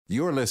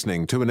You're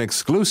listening to an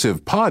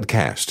exclusive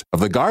podcast of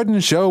The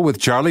Garden Show with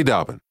Charlie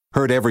Dobbin.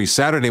 Heard every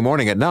Saturday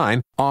morning at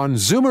 9 on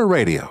Zoomer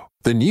Radio,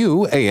 the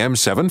new AM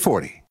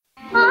 740.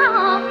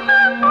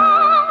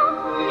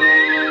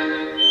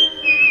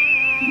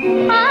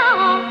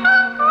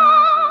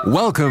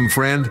 Welcome,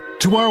 friend,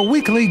 to our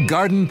weekly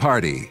garden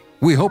party.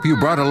 We hope you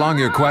brought along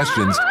your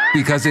questions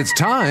because it's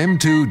time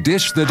to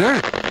dish the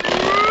dirt.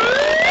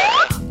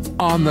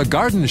 On The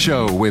Garden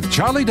Show with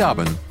Charlie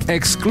Dobbin,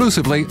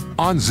 exclusively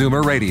on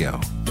Zoomer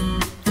Radio.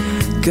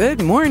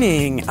 Good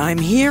morning. I'm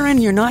here and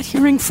you're not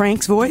hearing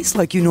Frank's voice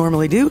like you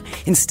normally do.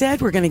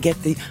 Instead, we're going to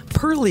get the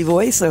pearly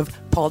voice of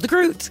Paul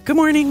DeGroot. Good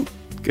morning.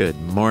 Good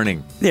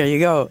morning. There you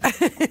go.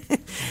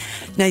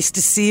 Nice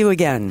to see you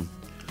again.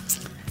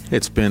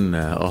 It's been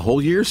a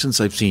whole year since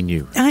I've seen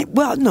you.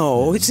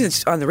 No,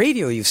 it's on the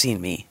radio you've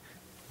seen me.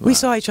 Wow. We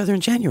saw each other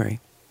in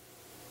January.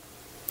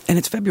 And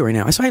it's February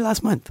now. I saw you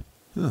last month.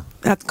 Huh.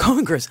 At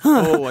Congress.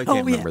 Huh. Oh, I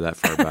can't remember that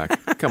far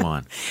back. Come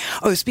on.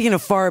 Oh, speaking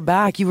of far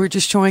back, you were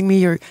just showing me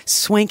your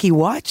swanky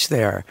watch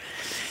there.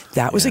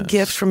 That was a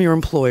gift from your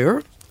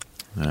employer.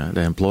 The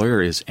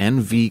employer is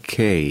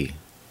NVK,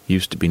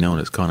 used to be known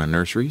as Conna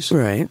Nurseries.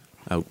 Right.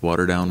 Out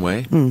Waterdown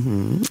Way.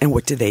 Mm-hmm. And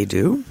what do they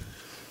do?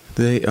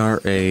 They are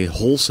a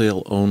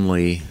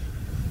wholesale-only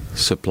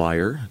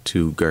supplier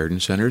to garden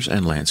centers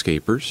and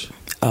landscapers.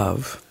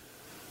 Of?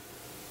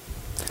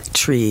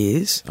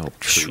 Trees,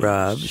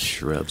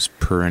 shrubs,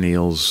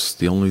 perennials.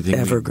 The only thing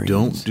evergreens. We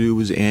don't do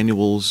is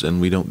annuals, and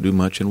we don't do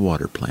much in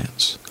water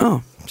plants.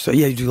 Oh, so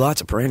yeah, you do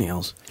lots of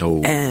perennials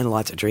and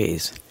lots of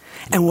trees.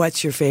 And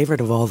what's your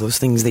favorite of all those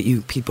things that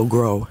you people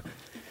grow?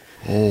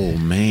 Oh,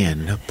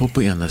 man. Put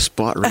me on the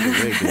spot right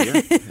away, do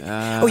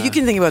you? You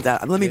can think about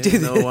that. Let me do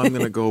this. No, I'm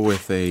going to go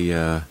with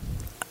a...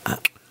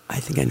 I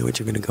think I know what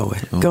you're going to go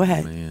with. Go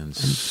ahead. Man.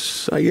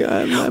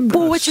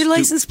 What's your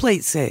license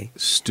plate say?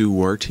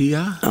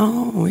 Stewartia.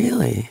 Oh,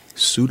 really?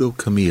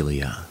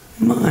 Pseudocamellia.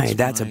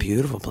 That's a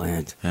beautiful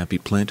plant. Happy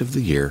plant of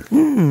the year.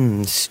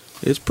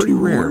 It's pretty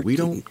rare. We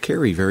don't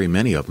carry very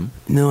many of them.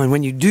 No, and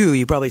when you do,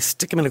 you probably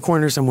stick them in a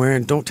corner somewhere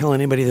and don't tell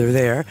anybody they're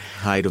there.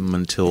 Hide them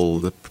until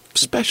the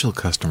special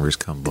customers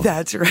come by.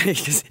 That's right,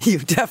 because you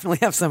definitely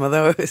have some of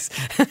those.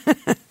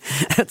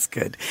 That's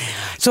good.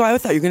 So I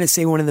thought you were going to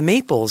say one of the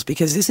maples,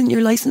 because isn't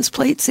your license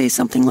plate say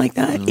something like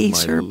that?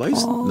 Acer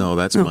Paul? No,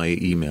 that's my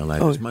email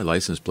address. My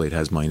license plate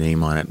has my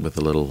name on it with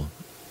a little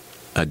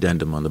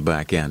addendum on the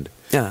back end.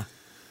 Yeah.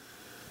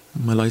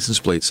 My license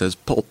plate says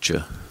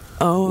Poltje,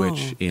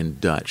 which in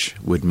Dutch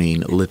would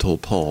mean Little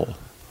Paul.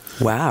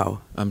 Wow.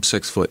 I'm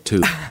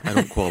 6'2". I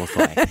don't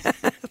qualify.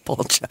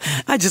 Poltje.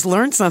 I just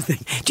learned something.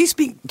 Do you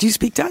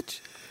speak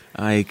Dutch?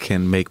 I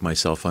can make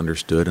myself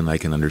understood, and I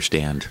can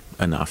understand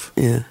enough.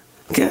 Yeah.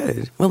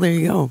 Good. Well, there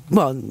you go.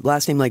 Well,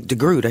 last name like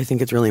DeGroot, I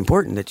think it's really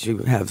important that you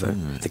have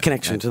the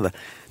connection to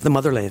the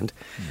motherland.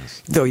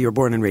 Yes. Though you were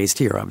born and raised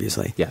here,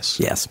 obviously. Yes.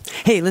 Yes.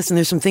 Hey, listen,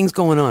 there's some things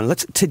going on.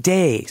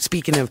 Today,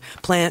 speaking of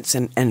plants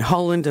and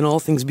Holland and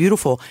all things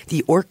beautiful,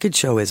 the Orchid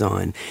Show is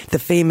on. The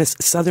famous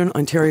Southern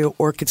Ontario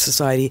Orchid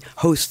Society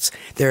hosts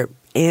their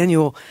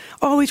annual,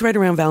 always right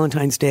around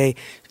Valentine's Day,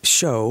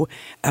 show.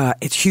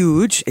 It's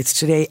huge. It's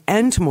today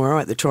and tomorrow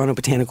at the Toronto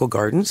Botanical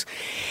Gardens.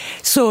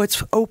 So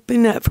it's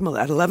open at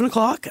 11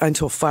 o'clock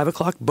until 5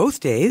 o'clock both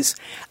days.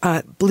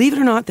 Believe it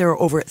or not, there are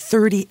over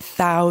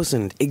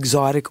 30,000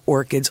 exotic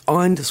orchids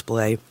on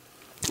display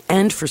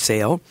and for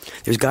sale.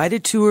 There's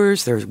guided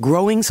tours, there's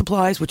growing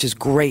supplies, which is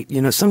great.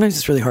 You know, sometimes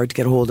it's really hard to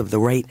get a hold of the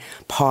right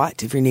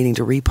pot if you're needing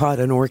to repot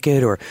an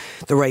orchid, or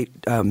the right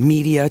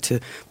media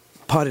to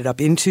pot it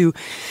up into.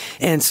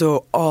 And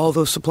so all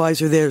those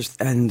supplies are there,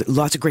 and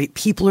lots of great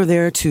people are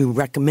there to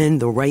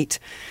recommend the right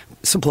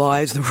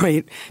supplies, the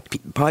right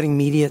potting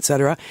media,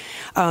 etc.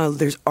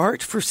 There's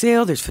art for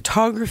sale. There's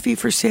photography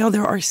for sale.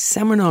 There are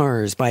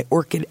seminars by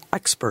orchid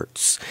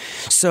experts.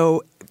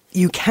 So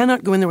you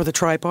cannot go in there with a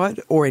tripod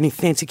or any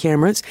fancy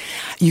cameras.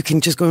 You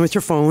can just go in with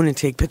your phone and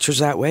take pictures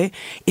that way.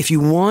 If you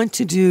want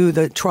to do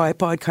the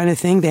tripod kind of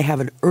thing, they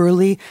have an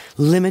early,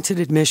 limited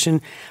admission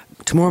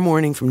tomorrow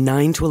morning from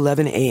 9 to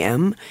 11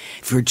 a.m.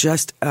 for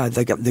just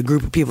the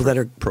group of people that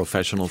are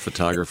professional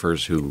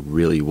photographers who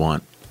really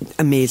want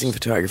amazing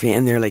photography,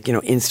 and they're like,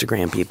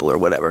 Instagram people or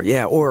whatever.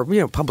 Yeah, or,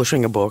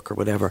 publishing a book or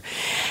whatever.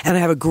 And I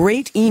have a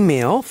great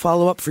email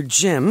follow-up for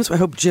Jim, so I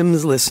hope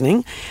Jim's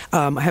listening.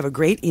 I have a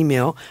great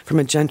email from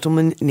a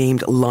gentleman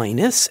named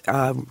Linus.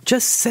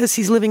 Just says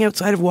he's living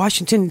outside of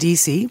Washington,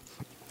 D.C.,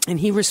 and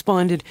he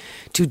responded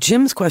to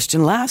Jim's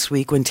question last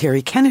week when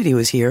Terry Kennedy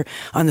was here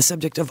on the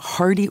subject of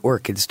hardy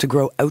orchids to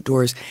grow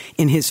outdoors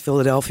in his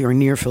Philadelphia or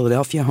near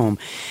Philadelphia home.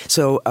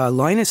 So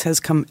Linus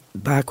has come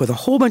back with a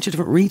whole bunch of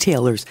different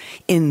retailers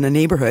in the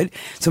neighborhood.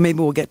 So maybe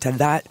we'll get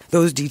to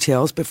those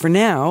details. But for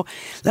now,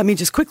 let me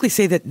just quickly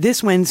say that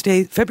this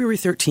Wednesday, February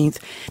 13th,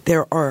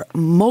 there are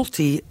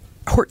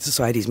Hort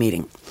Society's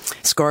meeting.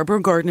 Scarborough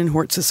Garden and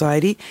Hort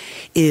Society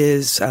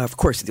is, of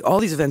course, all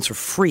these events are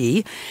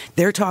free.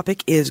 Their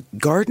topic is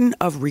Garden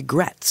of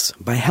Regrets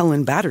by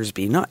Helen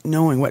Battersby. Not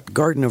knowing what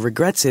Garden of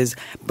Regrets is,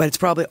 but it's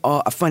probably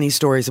all funny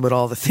stories about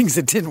all the things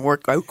that didn't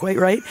work out quite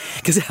right,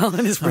 because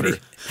Helen is pretty...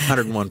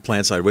 101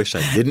 plants I wish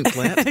I didn't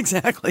plant.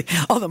 Exactly.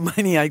 All the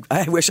money I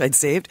wish I'd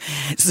saved.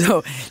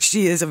 So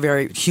she is a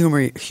very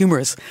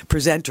humorous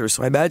presenter,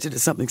 so I imagine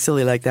it's something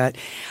silly like that.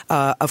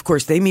 Of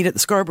course, they meet at the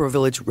Scarborough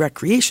Village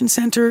Recreation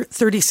Centre,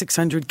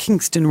 3600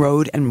 Kingston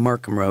Road and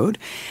Markham Road.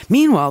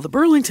 Meanwhile, the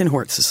Burlington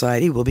Hort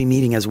Society will be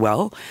meeting as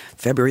well,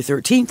 February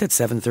 13th at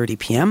 7:30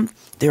 p.m.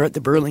 They're at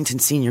the Burlington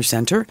Senior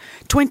Centre,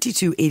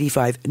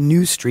 2285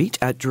 New Street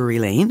at Drury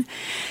Lane.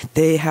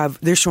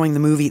 They're showing the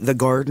movie The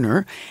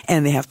Gardener,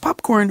 and they have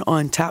popcorn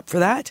on tap for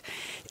that.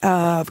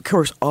 Of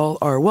course, all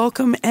are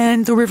welcome.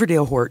 And the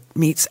Riverdale Hort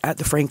meets at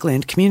the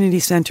Frankland Community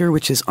Centre,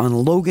 which is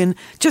on Logan,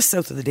 just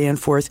south of the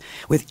Danforth,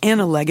 with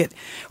Anna Leggett.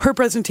 Her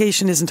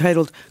presentation is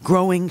entitled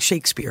Growing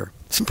Shakespeare.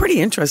 Some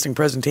pretty interesting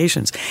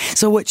presentations.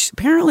 So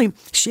apparently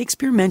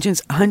Shakespeare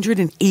mentions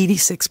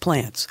 186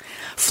 plants,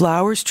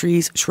 flowers,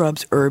 trees,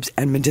 shrubs, herbs,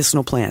 and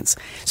medicinal plants.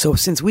 So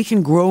since we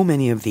can grow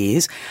many of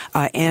these,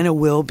 Anna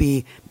will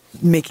be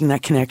making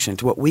that connection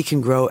to what we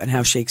can grow and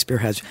how Shakespeare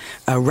has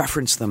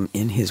referenced them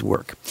in his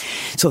work.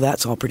 So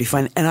that's all pretty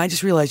fun. And I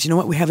just realized, you know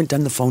what, we haven't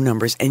done the phone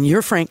numbers. And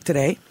you're Frank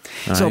today.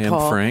 So I am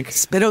Paul, Frank.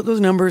 Spit out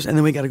those numbers, and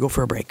then we got to go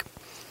for a break.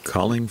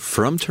 Calling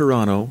from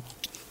Toronto,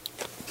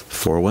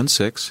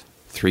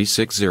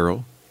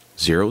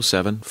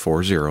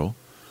 416-360-0740.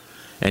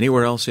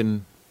 Anywhere else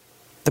in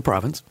the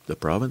province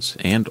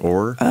and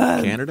or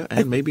Canada,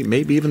 and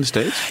maybe even the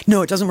States?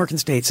 No, it doesn't work in the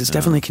States. It's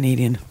definitely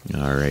Canadian.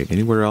 All right.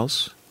 Anywhere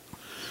else?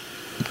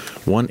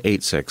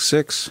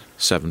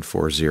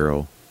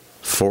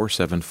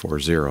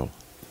 1-866-740-4740.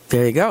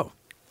 There you go.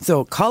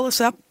 So call us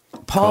up.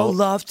 Paul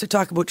loves to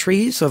talk about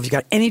trees, so if you've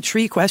got any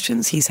tree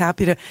questions, he's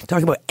happy to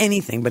talk about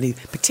anything, but he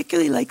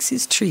particularly likes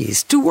his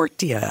trees.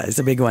 Duartia is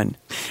a big one.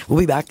 We'll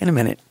be back in a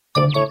minute.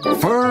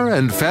 Fur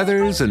and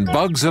feathers and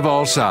bugs of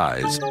all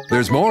size.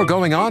 There's more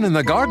going on in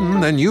the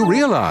garden than you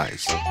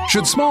realize.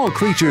 Should small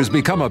creatures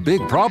become a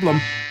big problem,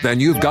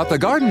 then you've got The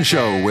Garden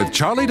Show with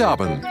Charlie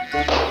Dobbin.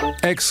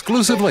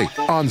 Exclusively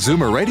on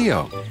Zoomer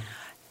Radio.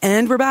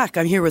 And we're back.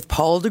 I'm here with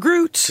Paul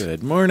DeGroot.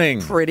 Good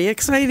morning. Pretty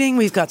exciting.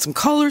 We've got some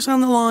callers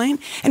on the line.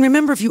 And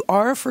remember, if you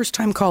are a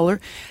first-time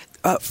caller,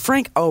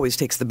 Frank always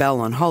takes the bell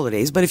on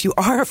holidays, but if you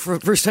are a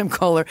first-time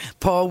caller,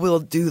 Paul will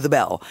do the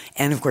bell.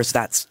 And, of course,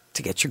 that's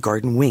to get your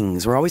garden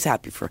wings. We're always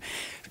happy for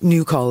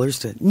new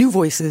callers, new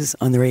voices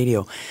on the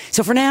radio.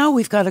 So for now,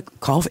 we've got a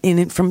call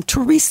in from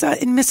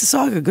Teresa in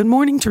Mississauga. Good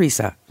morning,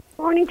 Teresa.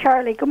 Morning,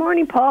 Charlie. Good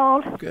morning,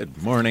 Paul.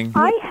 Good morning.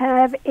 I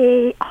have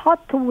a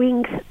Hot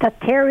Wings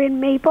Tatarian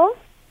maple.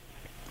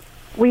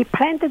 We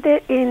planted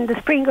it in the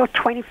spring of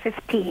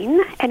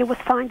 2015, and it was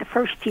fine the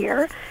first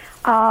year.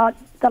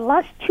 The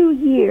last 2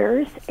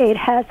 years, it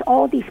has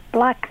all these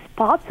black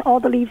spots. All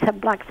the leaves have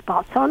black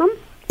spots on them.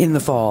 In the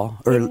fall?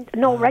 Right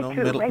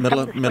through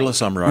middle of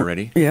summer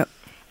already. Yeah.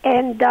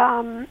 And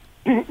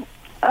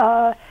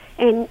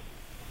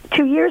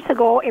 2 years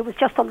ago, it was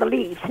just on the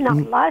leaves. Now,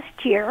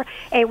 last year,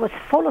 it was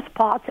full of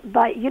spots,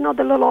 but you know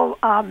the little,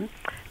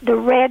 the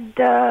red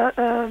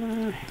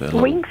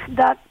wings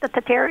that the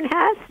Tatarian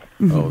has?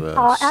 Oh, the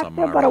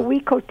after about a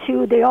week or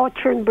two, they all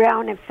turned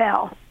brown and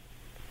fell.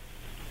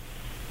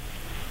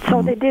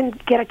 So they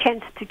didn't get a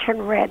chance to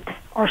turn red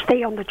or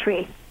stay on the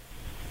tree.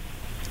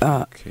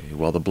 Okay.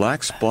 Well, the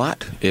black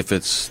spot, I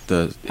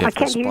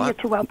can't hear you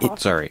too well, Paul.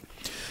 Sorry.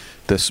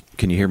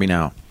 Can you hear me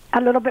now?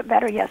 A little bit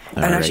better, yes.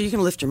 And actually, you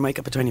can lift your mic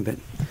up a tiny bit.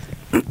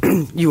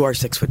 You are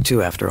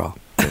 6'2" after all.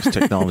 This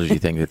technology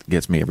thing that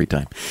gets me every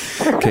time.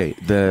 Okay,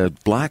 the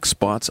black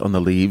spots on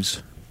the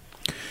leaves,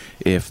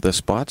 if the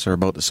spots are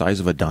about the size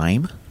of a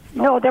dime?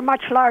 No, they're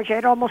much larger.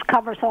 It almost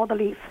covers all the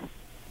leaf.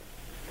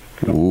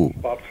 Ooh. The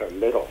spots are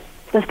little.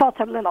 The spots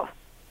are little.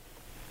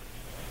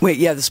 Wait,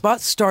 yeah, the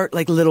spots start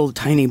like little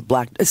tiny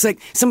black. It's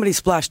like somebody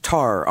splashed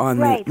tar on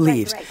the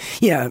leaves. Right.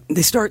 Yeah,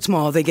 they start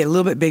small, they get a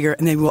little bit bigger,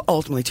 and they will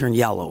ultimately turn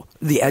yellow.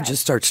 The edges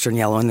start to turn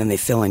yellow, and then they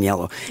fill in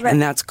yellow. Right.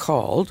 And that's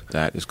called?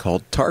 That is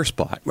called tar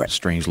spot,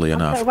 strangely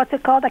enough. Sorry, what's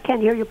it called? I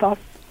can't hear you, Paul.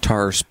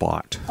 Tar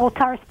spot. Oh,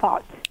 tar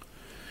spot.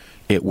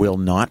 It will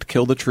not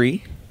kill the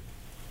tree.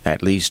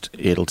 At least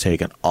it'll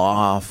take an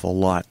awful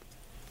lot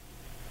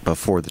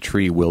before the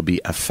tree will be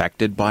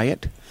affected by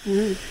it.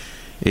 Mm.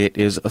 It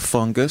is a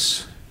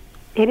fungus.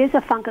 It is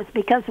a fungus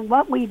because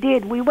what we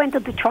did, we went to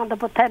the Toronto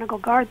Botanical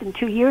Garden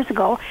 2 years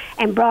ago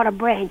and brought a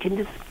branch,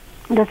 and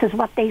this is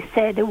what they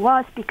said it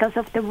was because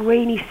of the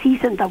rainy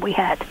season that we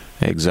had.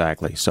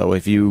 Exactly. So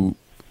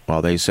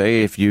they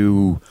say if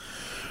you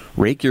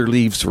rake your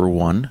leaves for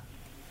one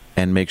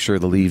and make sure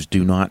the leaves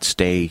do not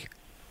stay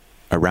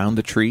around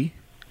the tree.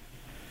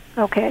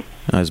 Okay.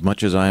 As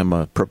much as I am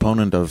a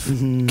proponent of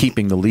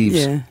keeping the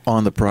leaves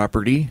on the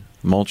property,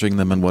 mulching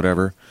them and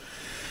whatever,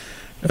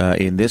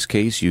 in this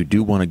case, you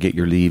do want to get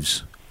your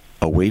leaves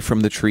away from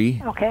the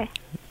tree. Okay.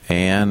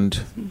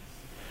 And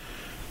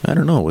I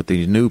don't know, with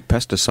the new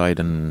pesticide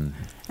and...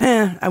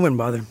 I wouldn't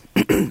bother.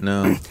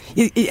 No.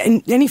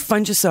 Any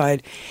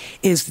fungicide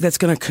that's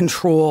going to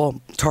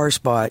control tar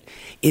spot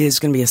is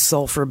going to be a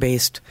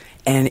sulfur-based,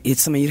 and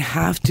it's something you'd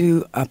have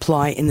to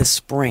apply in the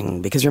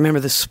spring, because remember,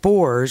 the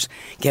spores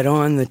get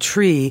on the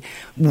tree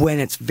when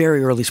it's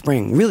very early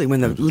spring, really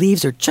when the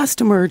leaves are just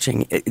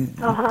emerging,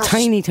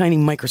 tiny, tiny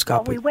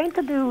microscopic. Well, we went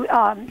to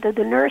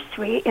the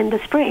nursery in the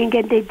spring,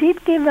 and they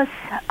did give us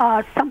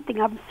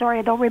something. I'm sorry,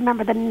 I don't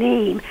remember the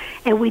name,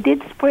 and we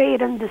did spray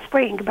it in the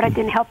spring, but it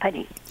didn't help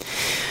any.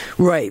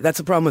 Right, that's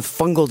the problem with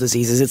fungal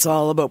diseases. It's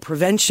all about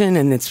prevention,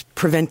 and it's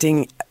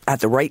preventing at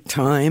the right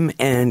time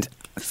and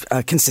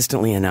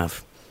consistently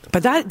enough.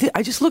 But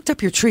I just looked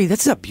up your tree.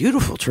 That's a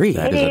beautiful tree.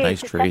 That is a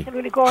nice tree. That's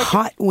really gorgeous.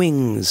 Hot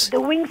wings. The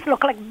wings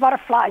look like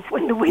butterflies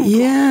when the wind blows.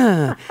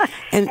 Yeah.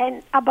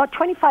 And about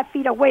 25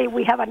 feet away,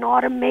 we have an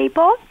autumn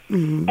maple.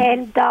 Mm-hmm.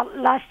 And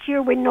last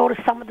year, we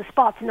noticed some of the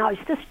spots. Now, is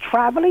this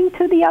traveling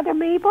to the other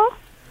maple?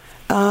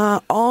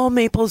 All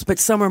maples, but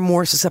some are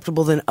more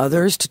susceptible than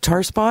others to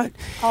tar spot.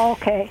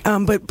 Okay.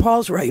 But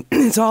Paul's right.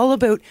 It's all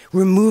about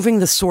removing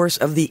the source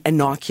of the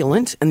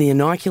inoculant, and the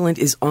inoculant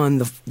is on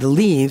the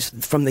leaves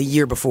from the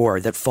year before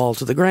that fall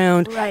to the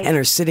ground and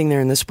are sitting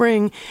there in the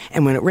spring.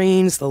 And when it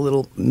rains, the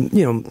little,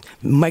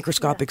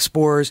 microscopic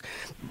spores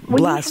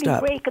blast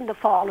up. We usually break in the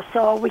fall,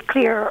 so we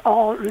clear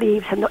all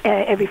leaves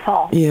every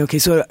fall. Yeah, okay,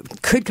 so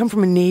it could come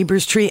from a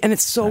neighbor's tree, and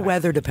it's so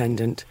weather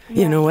dependent.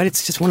 Yeah. You know what?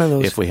 It's just one of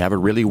those. If we have a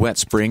really wet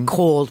spring,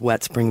 cold,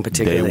 wet spring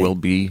particularly, they will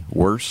be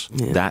worse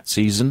that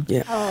season.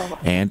 Yeah. Oh.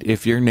 And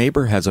if your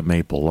neighbor has a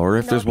maple, or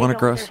if there's one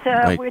across...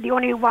 we're the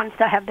only ones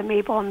that have the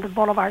maple on the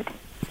boulevard.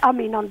 On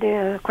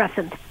the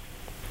crescent.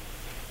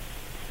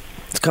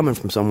 It's coming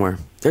from somewhere.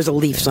 There's a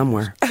leaf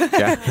somewhere.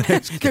 Yeah,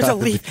 there's a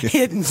leaf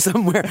hidden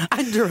somewhere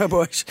under a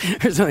bush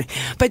or something.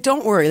 But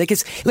don't worry.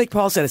 Like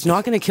Paul said, it's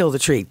not going to kill the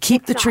tree.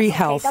 Keep the tree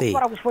healthy. That's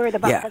what I was worried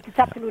about. Yeah. It's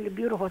absolutely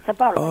beautiful. It's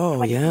about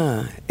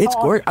yeah. It's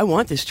gorgeous. I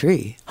want this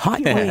tree.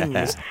 Hot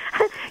wings.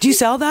 Do you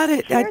sell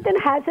that Sheridan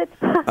has it.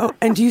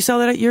 And do you sell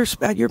that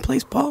at your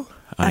place, Paul?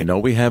 I know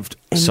we have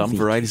some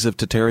varieties of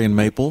Tatarian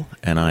maple,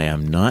 and I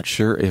am not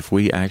sure if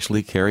we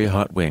actually carry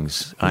hot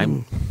wings.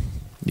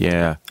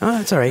 Yeah. Oh,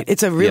 that's all right.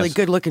 It's a really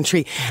good-looking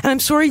tree. And I'm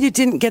sorry you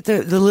didn't get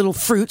the little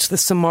fruits, the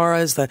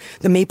samaras,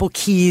 the maple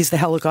keys, the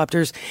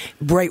helicopters,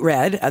 bright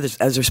red, as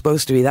they're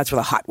supposed to be. That's where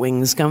the hot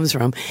wings comes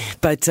from.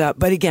 But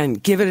again,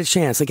 give it a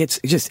chance. It's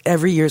just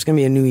every year is going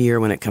to be a new year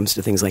when it comes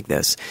to things like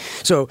this.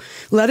 So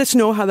let us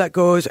know how that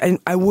goes. And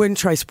I wouldn't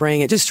try spraying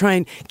it. Just try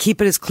and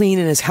keep it as clean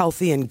and as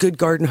healthy, and good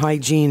garden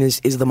hygiene is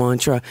the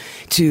mantra.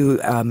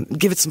 To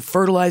give it some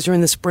fertilizer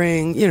in the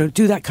spring,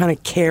 do that kind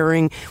of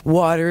caring.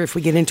 Water if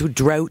we get into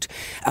drought.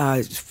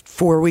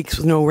 4 weeks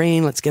with no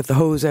rain, let's get the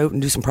hose out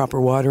and do some proper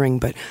watering,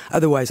 but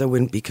otherwise I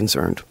wouldn't be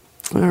concerned.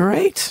 All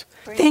right.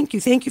 Thank you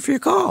for your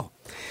call.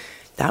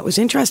 That was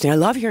interesting. I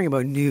love hearing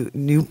about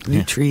new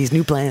trees,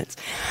 new plants.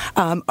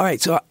 All right,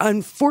 so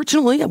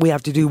unfortunately, we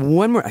have to do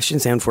one more. I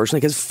shouldn't say unfortunately,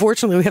 because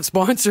fortunately we have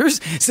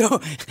sponsors. So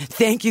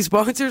thank you,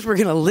 sponsors. We're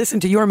going to listen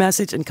to your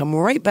message and come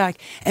right back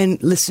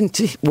and listen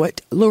to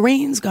what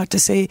Lorraine's got to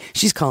say.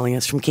 She's calling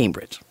us from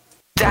Cambridge.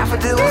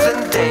 Daffodils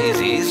and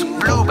daisies,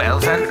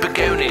 bluebells and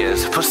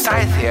begonias,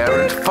 forsythia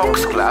and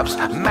foxgloves,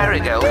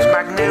 marigolds,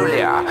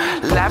 magnolia,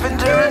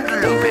 lavender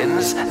and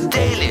lupins,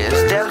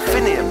 dahlias,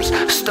 delphiniums,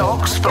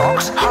 stalks,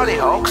 phlox,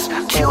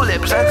 hollyhocks,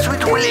 tulips and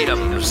sweet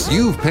williams.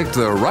 You've picked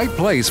the right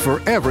place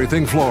for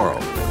everything floral.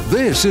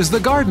 This is The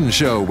Garden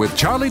Show with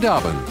Charlie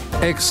Dobbin,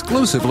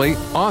 exclusively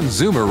on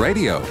Zoomer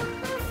Radio.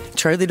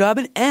 Charlie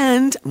Dobbin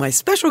and my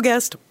special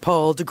guest,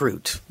 Paul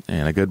DeGroot.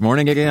 And a good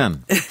morning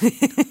again.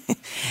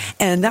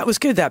 And that was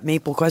good, that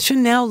maple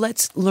question. Now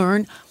let's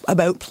learn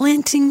about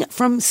planting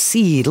from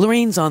seed.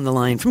 Lorraine's on the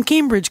line from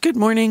Cambridge. Good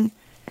morning.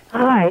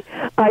 Hi.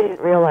 I didn't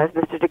realize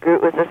Mr.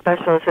 DeGroot was a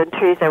specialist in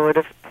trees. I would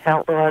have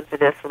held on to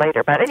this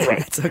later. But anyway,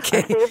 it's okay.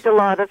 I saved a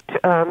lot of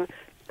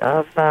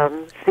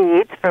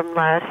seeds from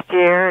last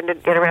year and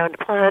didn't get around to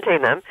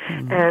planting them.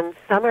 And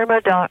some are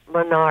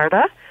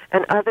Monarda,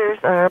 and others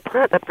are a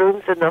plant that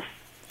blooms in the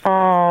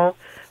fall,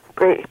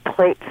 great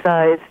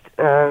plate-sized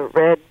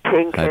red,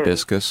 pink.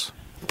 Hibiscus.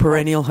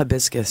 Perennial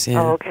hibiscus,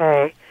 yeah.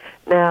 Okay.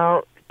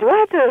 Now, do I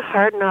have to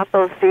harden off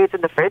those seeds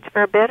in the fridge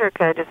for a bit, or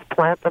can I just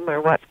plant them,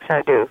 or what should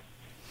I do?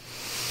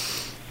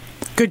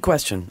 Good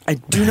question. I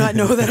do not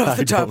know that off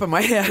the top of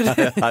my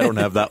head. I don't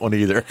have that one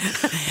either.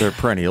 They're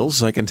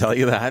perennials, I can tell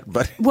you that.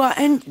 But well,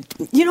 and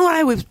you know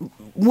what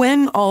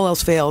when all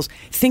else fails,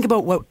 think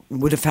about what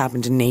would have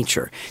happened in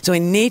nature. So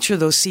in nature,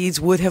 those seeds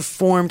would have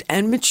formed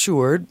and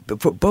matured,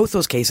 for both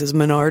those cases,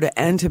 Monarda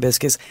and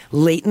hibiscus,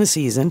 late in the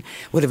season,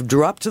 would have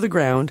dropped to the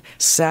ground,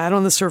 sat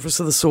on the surface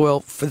of the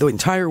soil for the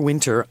entire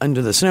winter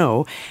under the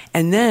snow,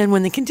 and then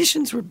when the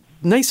conditions were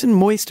nice and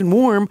moist and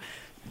warm,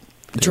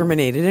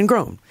 germinated and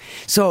grown.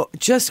 So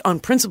just on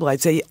principle,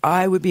 I'd say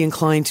I would be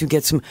inclined to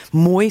get some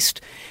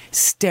moist,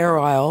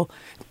 sterile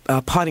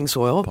potting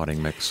soil.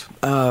 Potting mix.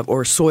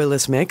 Or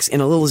soilless mix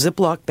in a little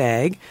Ziploc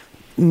bag.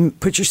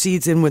 put your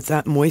seeds in with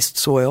that moist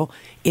soil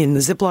in the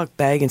Ziploc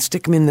bag and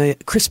stick them in the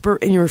crisper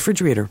in your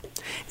refrigerator.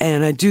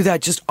 And I do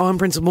that just on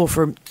principle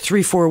for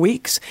 3-4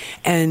 weeks.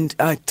 And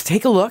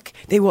take a look.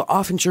 They will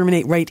often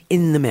germinate right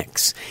in the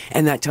mix.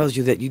 And that tells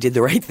you that you did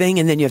the right thing.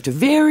 And then you have to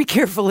very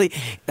carefully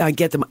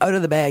get them out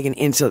of the bag and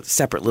into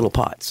separate little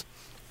pots.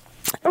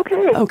 Okay.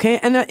 Okay,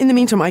 and in the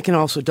meantime, I can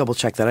also double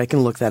check that. I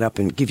can look that up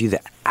and give you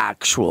the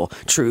actual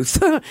truth.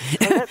 Well,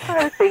 that's what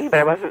I was thinking, but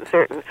I wasn't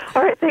certain.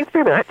 All right, thanks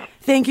very much.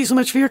 Thank you so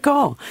much for your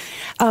call.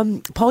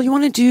 Paul, you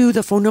want to do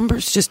the phone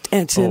numbers just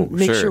to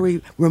make sure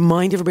we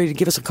remind everybody to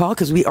give us a call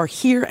because we are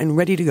here and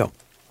ready to go.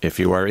 If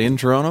you are in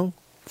Toronto,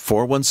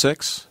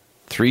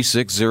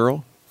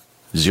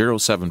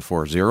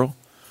 416-360-0740.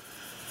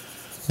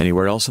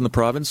 Anywhere else in the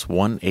province,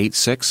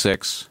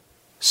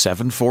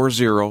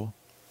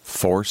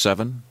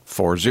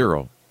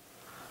 1-866-740-4740.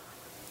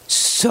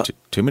 So,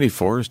 Too many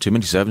fours, too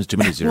many sevens, too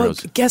many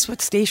zeros. well, guess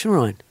what station we're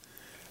on?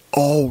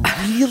 Oh,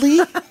 really?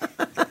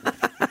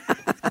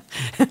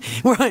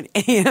 We're on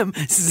AM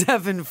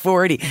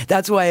 740.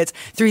 That's why it's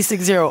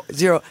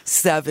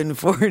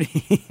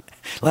 360-0740.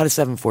 A lot of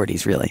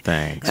 740s, really.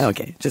 Thanks.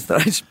 Okay, just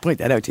thought I should point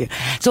that out to you.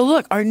 So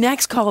look, our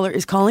next caller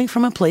is calling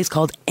from a place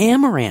called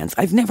Amaranth.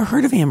 I've never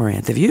heard of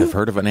Amaranth. Have you? I've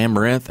heard of an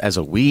amaranth as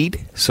a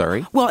weed.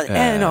 Sorry. Well,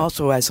 and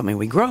also as something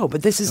we grow.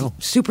 But this is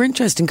super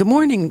interesting. Good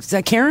morning. Is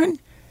that Karen?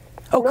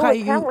 Oh, No,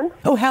 it's Helen.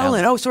 Oh,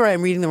 Helen. Oh, sorry,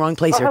 I'm reading the wrong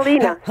place here.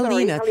 Helena.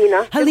 Helena. Sorry,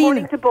 Helena. Good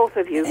morning to both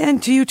of you.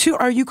 And to you too.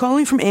 Are you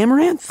calling from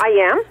Amaranth? I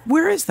am.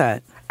 Where is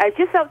that?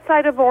 Just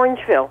outside of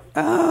Orangeville.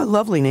 Oh,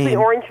 lovely name.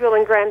 Between Orangeville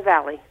and Grand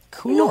Valley.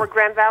 Cool. You know where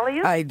Grand Valley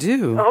is? I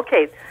do.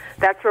 Okay,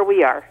 that's where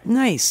we are.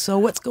 Nice. So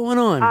what's going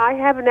on? I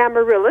have an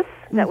amaryllis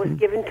that was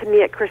given to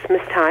me at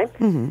Christmas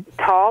time.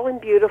 Tall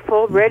and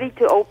beautiful, ready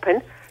to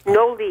open,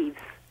 no leaves.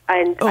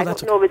 And I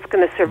don't know if it's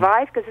going to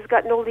survive because it's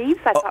got no leaves.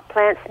 I thought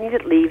plants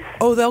needed leaves.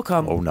 Oh, they'll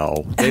come. Oh,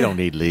 no. They don't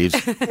need leaves.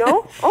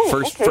 No?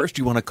 Oh, okay. First,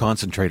 you want to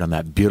concentrate on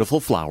that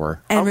beautiful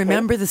flower. And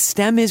remember, the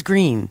stem is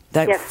green.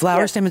 That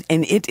flower stem,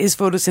 and it is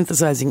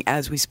photosynthesizing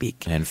as we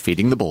speak. And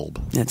feeding the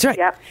bulb. That's right.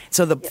 Yep.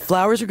 So the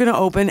flowers are going to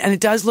open, and it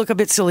does look a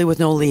bit silly with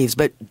no leaves.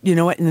 But you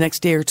know what? In the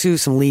next day or two,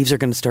 some leaves are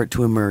going to start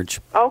to emerge.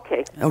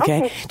 Okay.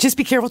 Okay? Just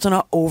be careful to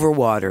not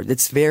overwater.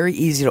 It's very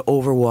easy to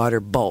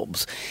overwater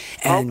bulbs.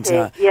 And,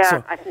 okay.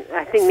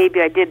 I think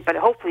maybe I did, but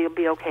hopefully it'll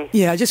be okay.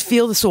 Yeah, just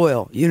feel the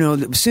soil. You know,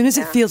 as soon as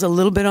it feels a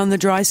little bit on the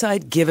dry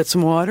side, give it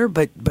some water,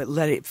 but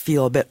let it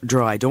feel a bit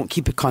dry. Don't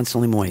keep it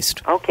constantly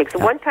moist. Okay, so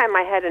one time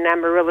I had an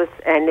amaryllis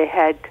and it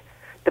had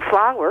the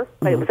flower,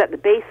 but it was at the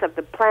base of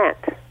the plant.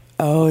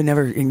 Oh, it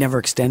never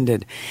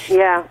extended.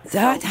 Yeah.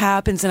 That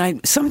happens,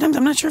 and sometimes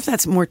I'm not sure if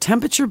that's more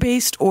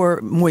temperature-based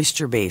or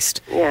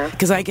moisture-based. Yeah.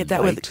 Because I get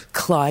that with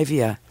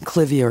clivia.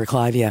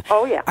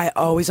 Oh, yeah. I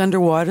always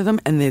underwater them,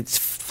 and the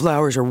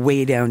flowers are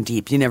way down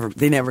deep. They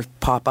never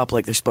pop up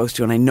like they're supposed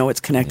to, and I know it's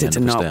connected to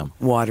not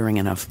watering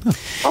enough.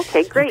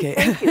 Okay, great. Okay.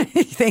 Thank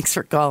you. Thanks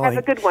for calling.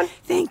 Have a good one.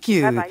 Thank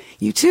you. Bye-bye.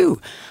 You too.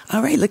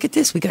 All right, look at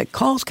this. We got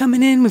calls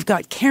coming in. We've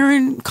got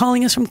Karen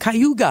calling us from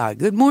Cayuga.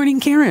 Good morning,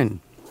 Karen.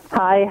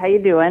 Hi, how you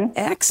doing?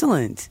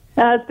 Excellent.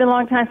 It's been a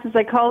long time since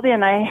I called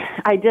in.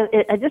 I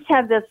just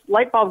had this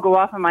light bulb go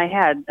off in my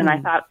head, and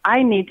I thought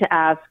I need to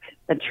ask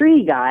the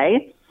tree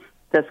guy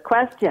this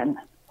question.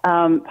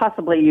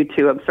 Possibly you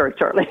too. I'm sorry,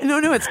 Charlie. No,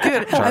 it's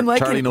good.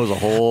 Charlie knows a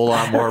whole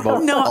lot more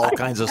about all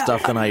kinds of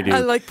stuff than I do. I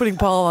like putting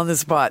Paul on the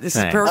spot. This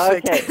is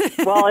perfect.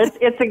 Okay. Well,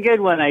 it's a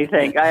good one, I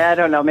think. I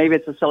don't know. Maybe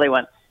it's a silly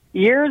one.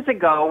 Years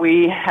ago,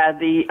 we had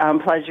the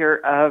pleasure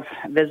of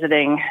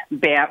visiting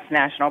Banff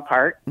National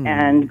Park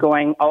and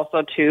going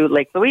also to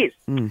Lake Louise.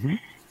 Mm-hmm.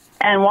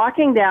 And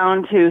walking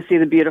down to see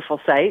the beautiful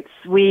sights,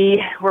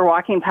 we were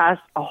walking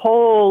past a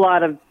whole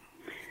lot of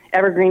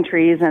evergreen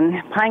trees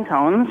and pine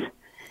cones.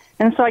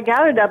 And so I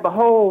gathered up a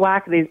whole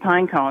whack of these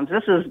pine cones.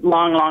 This is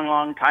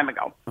long time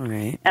ago. All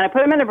right. And I put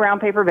them in a brown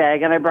paper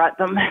bag, and I brought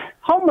them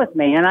home with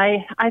me. And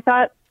I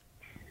thought,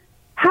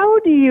 how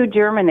do you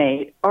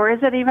germinate, or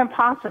is it even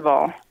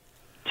possible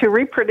to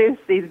reproduce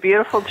these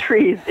beautiful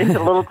trees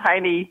into little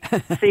tiny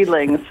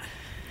seedlings?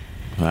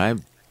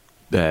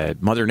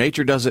 Mother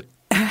Nature does it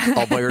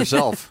all by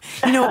herself.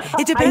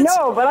 It depends. I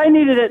know, but I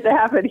needed it to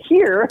happen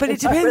here. But it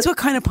depends what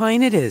kind of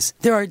pine it is.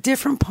 There are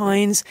different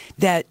pines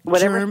that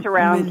whatever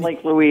surrounds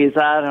Lake Louise.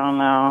 I don't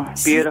know.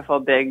 Beautiful,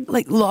 big.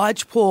 Like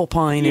lodgepole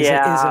pine is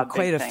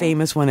quite a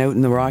famous one out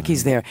in the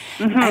Rockies there.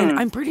 Mm-hmm. And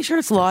I'm pretty sure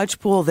it's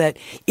lodgepole that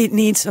it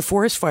needs a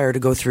forest fire to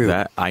go through.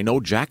 I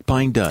know jack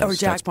pine does. Or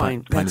jack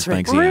pine. That's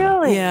right.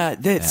 Really? Yeah.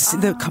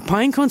 The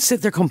pine cones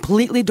sit there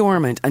completely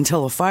dormant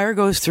until a fire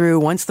goes through.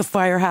 Once the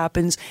fire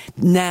happens,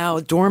 now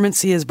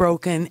dormancy is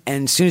broken in,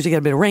 and as soon as you get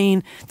a bit of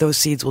rain, those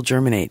seeds will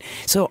germinate.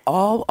 So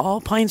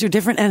all pines are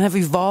different and have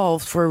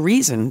evolved for a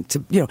reason.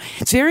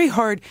 It's very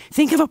hard.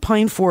 Think of a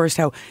pine forest,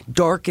 how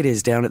dark it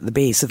is down at the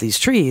base of these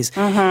trees.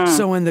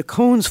 So when the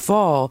cones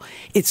fall,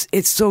 it's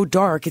so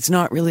dark, it's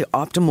not really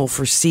optimal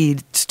for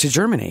seeds to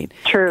germinate.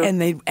 True.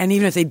 And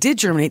even if they did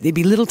germinate, they'd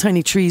be little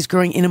tiny trees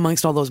growing in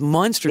amongst all those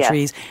monster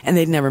trees, and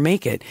they'd never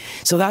make it.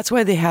 So that's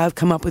why they have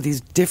come up with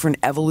these different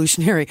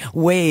evolutionary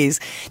ways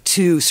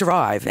to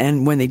survive.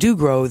 And when they do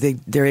grow,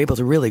 they're able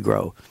to really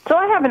grow. So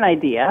I have an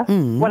idea.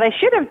 What I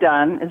should have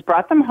done is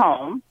brought them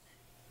home,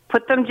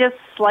 put them just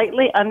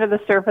slightly under the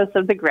surface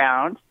of the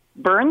ground,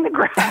 burn the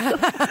grass.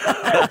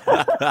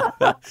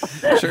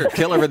 Sure,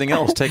 kill everything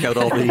else, take out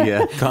all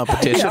the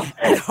competition.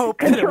 I hope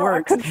that it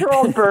works. A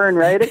controlled burn,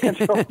 right? A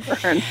controlled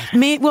burn.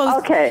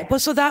 Okay. Well,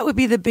 so that would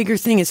be the bigger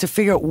thing, is to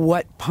figure out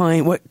what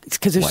pine,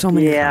 because there's so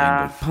many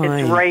kinds of pine.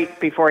 It's right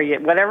before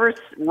whatever's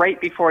right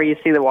before you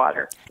see the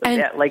water.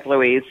 Lake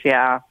Louise,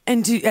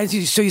 And so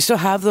you still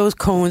have those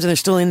cones, and they're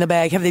still in the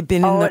bag. Have they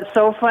been in the... it's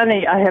so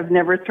funny. I have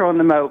never thrown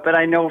them out, but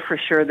I know for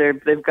sure they've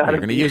got to You're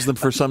going to use them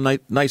for some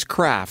nice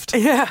craft.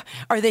 Yeah.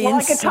 Are they inside?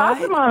 I could toss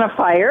them on a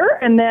fire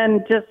and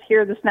then just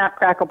hear the snap,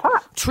 crackle,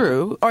 pop.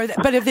 True.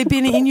 But have they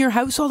been in your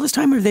house all this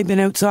time, or have they been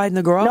outside in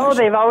the garage? No,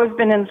 they've always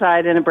been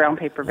inside in a brown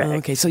paper bag.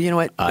 Okay, so you know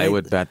what? I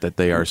would bet that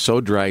they are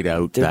so dried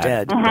out they're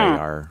that dead. They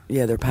are...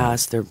 Yeah, they're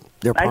past their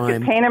prime. I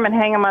could paint them and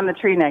hang them on the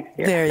tree next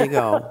year. There you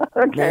go.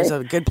 Okay. There's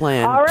a good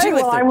plan. All right.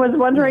 Well, I was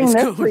wondering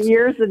this for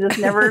years and just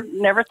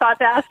never thought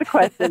to ask the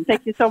question.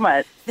 Thank you so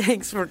much.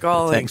 Thanks for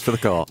calling. Thanks for the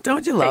call.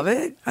 Don't you love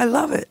it? I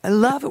love it. I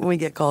love it when we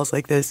get calls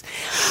like this.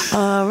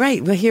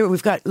 Right. Well, here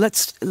we've got,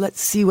 let's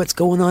see what's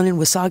going on in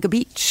Wasaga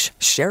Beach.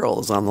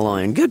 Cheryl's on the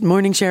line. Good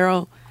morning,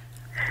 Cheryl.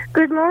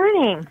 Good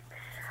morning.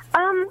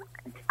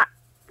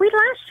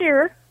 Last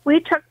year,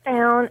 we took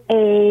down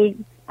a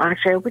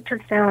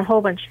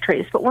whole bunch of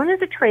trees, but one of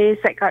the trees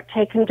that got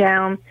taken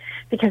down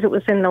because it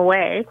was in the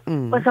way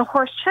was a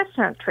horse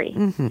chestnut tree.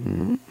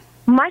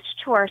 Much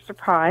to our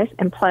surprise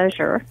and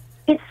pleasure,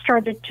 it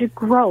started to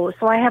grow.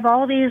 So I have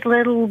all these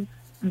little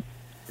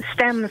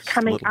stems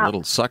coming up.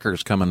 Little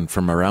suckers coming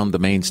from around the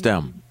main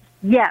stem.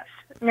 Yes.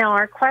 Now,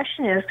 our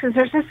question is, because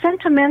there's a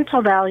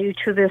sentimental value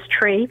to this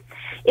tree,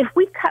 if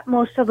we cut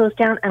most of those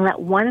down and let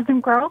one of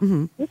them grow,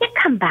 we can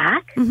come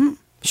back.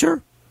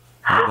 Sure.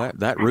 Well,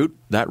 that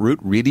root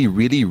really,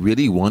 really,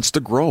 really wants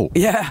to grow.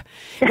 Yeah.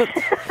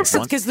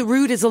 Because the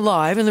root is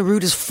alive, and the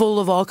root is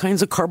full of all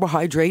kinds of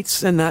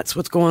carbohydrates, and that's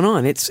what's going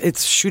on.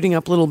 It's shooting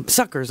up little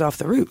suckers off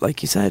the root,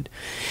 like you said.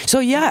 So,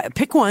 yeah,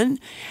 pick one.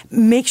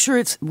 Make sure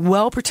it's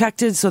well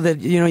protected so that,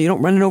 you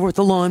don't run it over with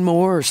the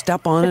lawnmower or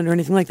step on it or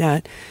anything like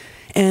that.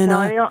 And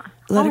the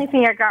only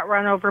thing I got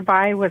run over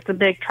by was the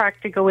big truck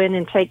to go in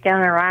and take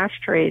down our ash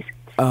trees.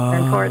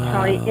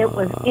 Unfortunately, it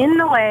was in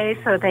the way,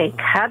 so they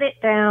cut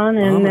it down,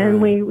 and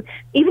then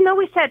even though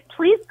we said,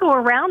 please go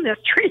around this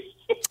tree,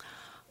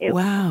 it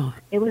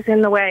was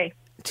in the way.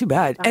 Too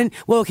bad. And,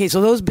 so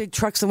those big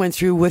trucks that went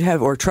through would have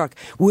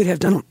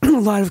done a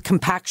lot of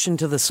compaction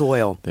to the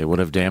soil. They would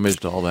have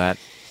damaged all that.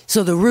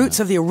 So the roots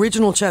of the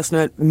original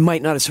chestnut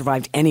might not have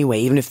survived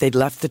anyway, even if they'd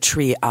left the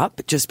tree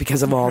up, just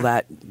because of all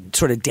that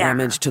sort of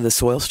damage to the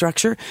soil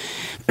structure.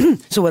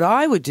 So what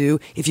I would do,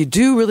 if you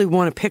do really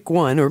want to pick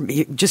one, or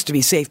just to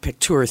be safe, pick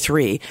 2 or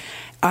 3,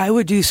 I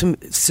would do some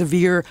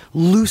severe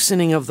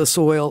loosening of the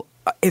soil,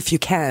 if you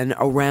can,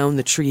 around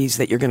the trees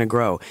that you're going to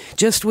grow.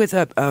 Just with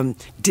a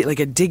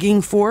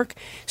digging fork,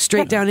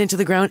 straight down into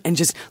the ground, and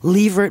just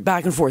lever it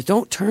back and forth.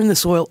 Don't turn the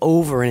soil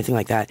over or anything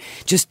like that.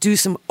 Just do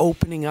some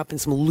opening up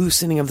and some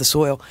loosening of the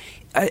soil.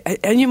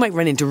 And you might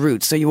run into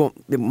roots, so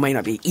it might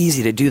not be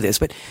easy to do this,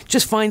 but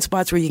just find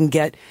spots where you can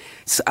get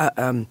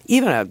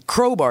even a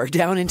crowbar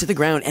down into the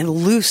ground and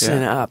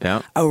loosen up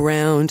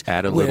around.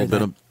 Add a little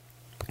bit of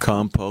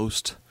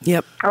compost.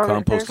 Yep.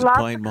 Composted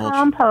pine mulch.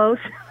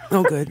 Compost.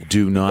 Oh, good.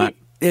 Do not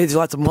There's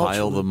lots of mulch.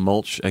 Pile the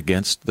mulch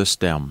against the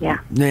stem.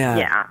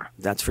 Yeah.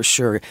 That's for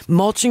sure.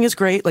 Mulching is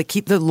great. Like,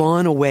 keep the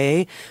lawn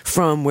away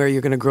from where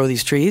you're going to grow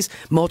these trees.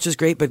 Mulch is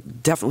great,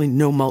 but definitely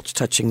no mulch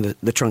touching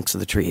the trunks of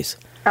the trees.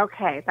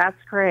 Okay,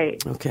 that's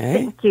great. Okay.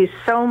 Thank you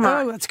so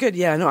much. Oh, that's good.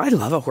 Yeah, no, I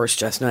love a horse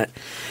chestnut.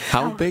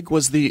 How big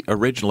was the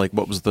original? Like,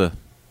 what was the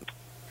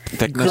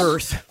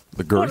thickness?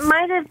 The girth? It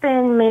might have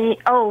been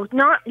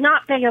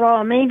not big at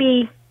all.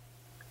 Maybe,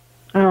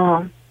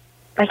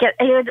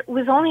 it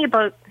was only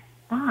about,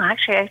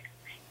 it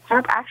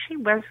actually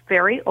was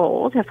very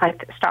old, if I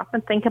stop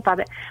and think about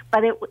it.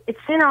 But it's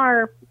in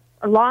our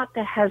lot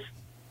that has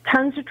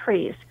tons of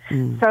trees.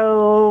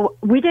 So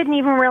we didn't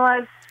even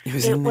realize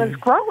it was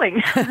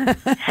growing.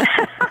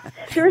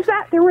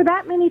 There were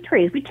that many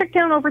trees. We took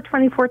down over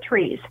 24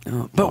 trees.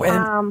 Oh,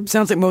 but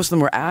sounds like most of them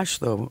were ash,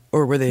 though,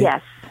 or were they?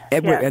 Yes.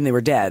 And they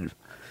were dead.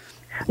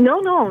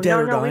 No.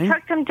 Dying? We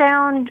took them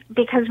down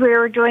because we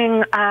were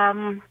doing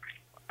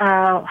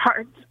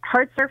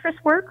hard surface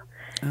work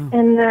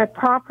in the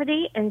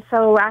property, and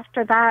so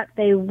after that,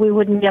 we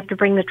wouldn't be able to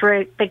bring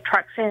the big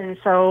trucks in.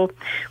 So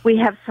we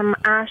have some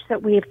ash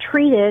that we have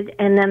treated,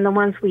 and then the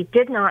ones we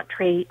did not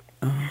treat,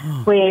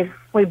 we've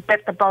we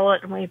bit the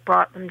bullet and we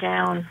brought them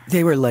down.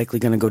 They were likely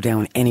going to go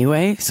down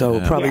anyway, so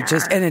probably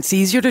and it's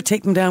easier to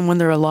take them down when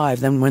they're alive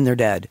than when they're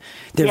dead.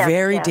 They're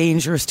very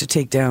dangerous to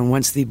take down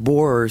once the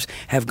borers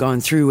have gone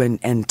through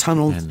and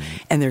tunneled,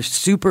 and they're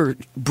super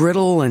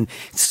brittle, and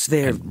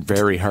they're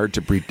very hard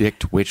to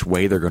predict which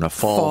way they're going to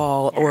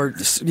fall. Or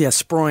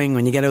sproing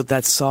when you get out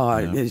that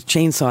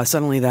chainsaw,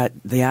 suddenly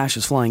the ash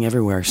is flying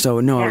everywhere.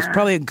 So no, it's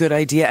probably a good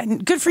idea,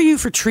 and good for you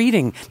for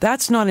treating.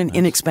 That's not an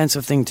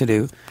inexpensive thing to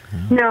do.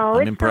 No,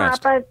 I'm it's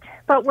impressed. not,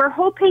 but we're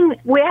hoping,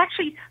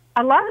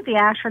 a lot of the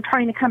ash are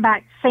trying to come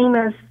back same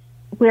as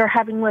we're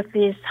having with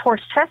these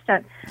horse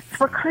chestnut.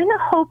 We're kind of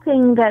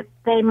hoping that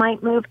they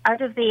might move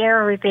out of the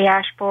area of the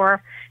ash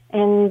borer,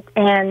 and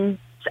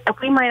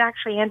we might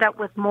actually end up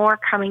with more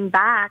coming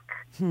back.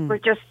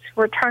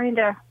 We're trying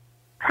to,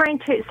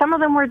 some of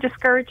them were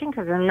discouraging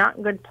because they're not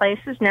in good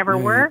places, never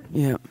were.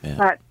 Yeah.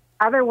 But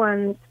other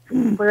ones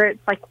where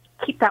it's like,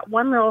 keep that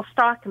one little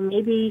stalk and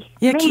maybe.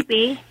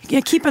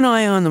 Keep an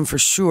eye on them for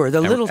sure. The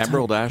little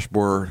emerald ash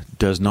borer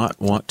does not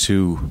want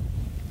to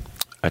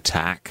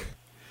attack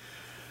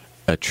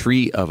a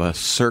tree of a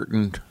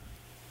certain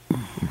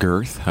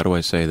girth. How do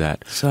I say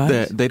that?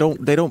 Size? They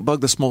don't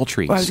bug the small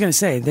trees. Well, I was going to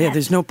say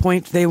there's no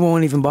point. They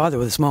won't even bother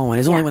with a small one.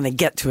 It's only when they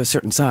get to a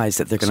certain size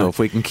that they're going to. So if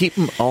we can keep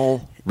them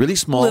all really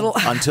small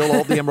until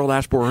all the emerald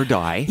ash borer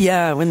die.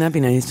 Yeah, wouldn't that be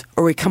nice?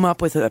 Or we come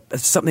up with a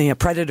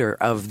predator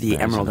of the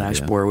emerald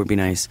ash borer would be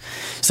nice.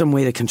 Some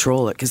way to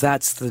control it, because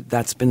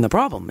that's been the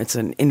problem. It's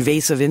an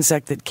invasive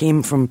insect that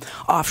came from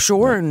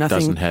offshore and nothing.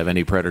 Doesn't have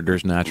any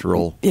predators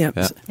natural.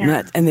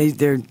 And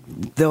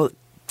they'll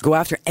go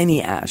after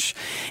any ash,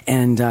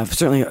 and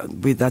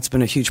certainly that's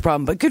been a huge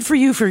problem. But good for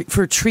you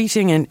for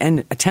treating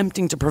and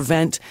attempting to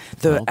prevent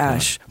the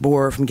ash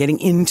borer from getting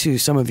into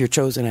some of your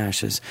chosen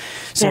ashes.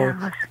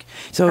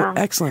 So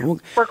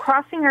excellent. We're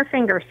crossing our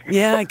fingers.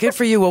 Yeah, good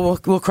for you. Well,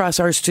 we'll cross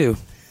ours too.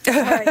 All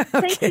right.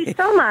 Thank you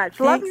so much.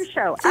 Love your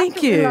show.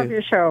 Thank you. Love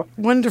your show.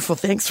 Wonderful.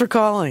 Thanks for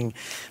calling.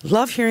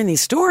 Love hearing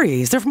these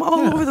stories. They're from all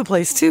over the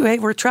place, too. Hey,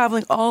 we're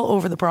traveling all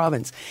over the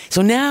province.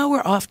 So now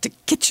we're off to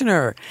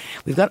Kitchener.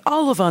 We've got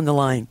Olive on the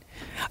line.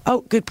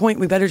 Oh, good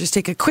point. We better just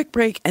take a quick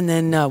break, and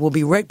then we'll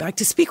be right back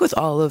to speak with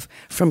Olive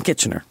from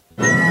Kitchener.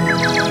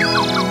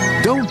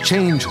 Don't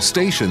change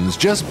stations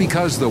just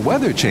because the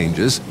weather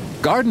changes.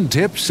 Garden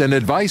tips and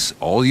advice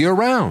all year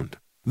round.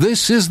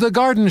 This is The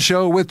Garden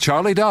Show with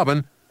Charlie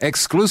Dobbin,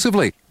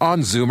 exclusively on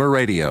Zoomer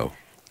Radio.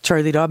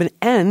 Charlie Dobbin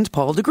and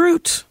Paul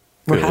DeGroot.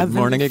 Good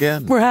morning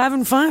again. We're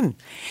having fun.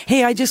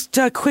 Hey, I just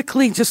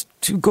quickly, just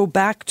to go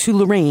back to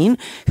Lorraine,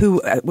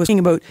 who was talking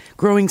about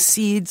growing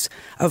seeds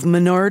of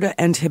Monarda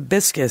and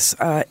hibiscus.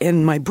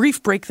 In my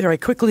brief break there, I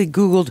quickly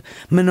Googled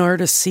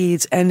Monarda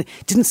seeds and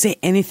didn't say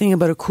anything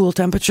about a cool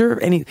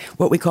temperature,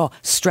 what we call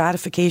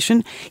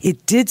stratification.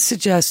 It did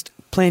suggest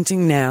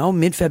planting now,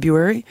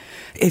 mid-February,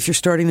 if you're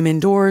starting them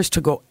indoors, to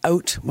go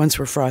out once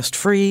we're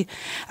frost-free.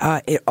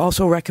 It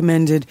also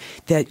recommended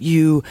that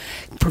you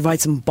provide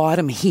some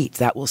bottom heat.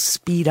 That will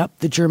speed up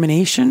the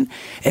germination,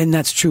 and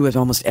that's true with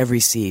almost every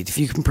seed. If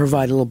you can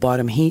provide a little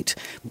bottom heat,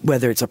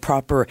 whether it's a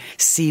proper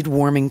seed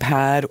warming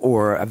pad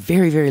or a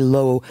very, very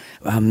low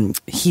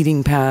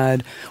heating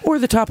pad, or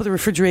the top of the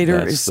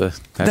refrigerator.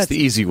 That's the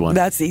easy one.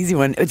 That's the easy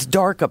one. It's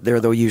dark up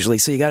there, though, usually,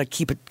 so you got to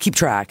keep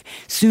track.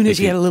 As soon as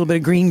you get a little bit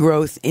of green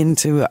growth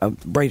into a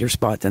brighter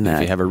spot than that.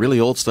 If you have a really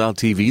old-style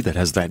TV that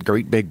has that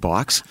great big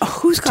box. Oh,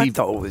 who's got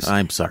those?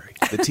 I'm sorry.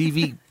 The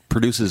TV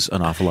produces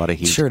an awful lot of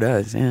heat. Sure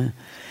does, yeah.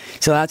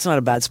 So that's not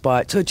a bad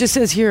spot. So it just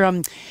says here,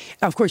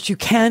 of course, you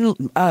can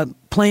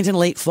plant in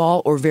late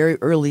fall or very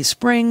early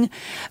spring,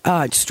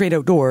 straight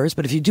outdoors.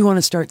 But if you do want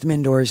to start them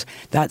indoors,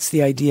 that's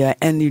the idea.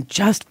 And you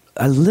just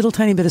a little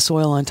tiny bit of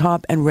soil on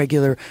top and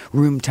regular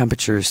room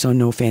temperatures, so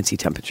no fancy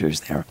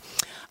temperatures there.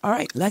 All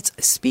right, let's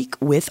speak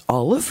with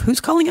Olive, who's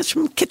calling us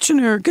from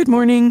Kitchener. Good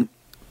morning.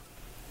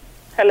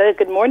 Hello,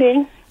 good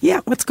morning.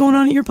 Yeah, what's going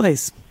on at your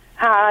place?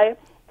 Hi.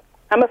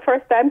 I'm a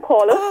first-time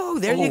caller. Oh,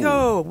 there you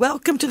go.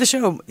 Welcome to the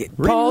show.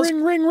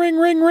 Ring, ring, ring,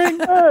 ring, ring.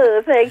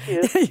 Oh, thank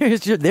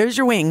you. There's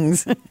your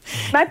wings.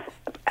 My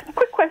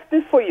quick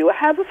question for you. I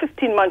have a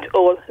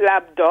 15-month-old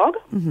lab dog,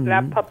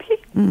 lab puppy,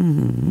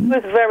 who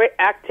is very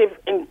active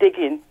in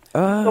digging.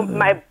 So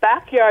my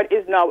backyard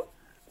is now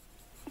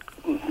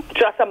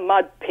just a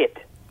mud pit.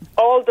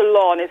 All the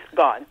lawn is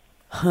gone.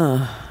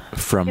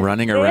 From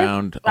running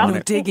around on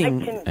it,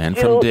 digging. And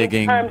from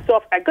digging. In terms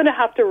of, I'm going to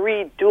have to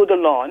redo the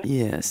lawn.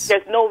 Yes.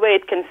 There's no way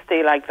it can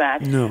stay like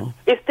that. No.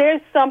 Is there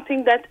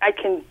something that I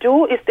can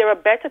do? Is there a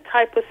better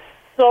type of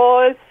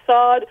soil,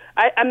 sod?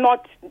 I'm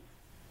not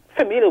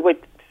familiar with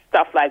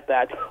stuff like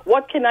that.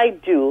 What can I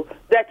do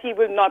that he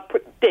will not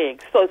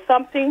dig? So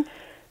something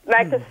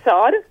like a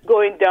sod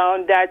going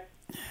down that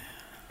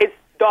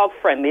dog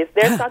friendly? Is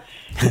there such?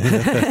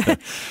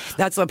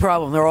 That's the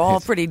problem. They're all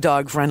pretty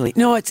dog friendly.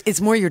 No, it's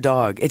more your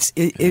dog.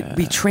 It'd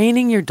be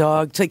training your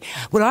dog to, like,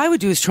 what I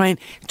would do is try and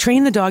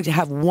train the dog to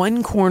have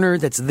one corner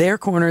that's their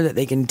corner that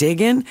they can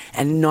dig in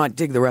and not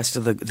dig the rest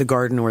of the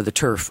garden or the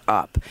turf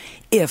up,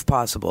 if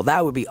possible.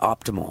 That would be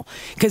optimal.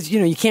 Because,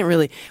 you can't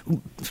really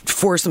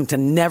force them to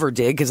never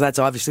dig, because that's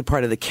obviously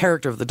part of the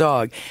character of the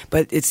dog.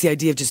 But it's the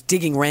idea of just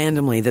digging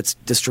randomly that's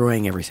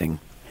destroying everything.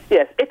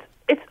 Yes, it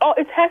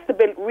has to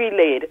be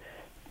relayed.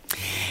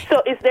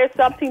 So is there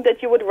something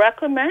that you would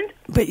recommend?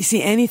 But you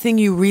see, anything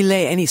you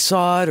relay, any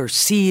sod or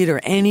seed or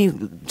any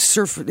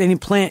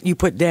plant you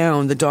put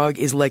down, the dog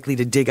is likely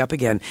to dig up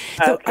again.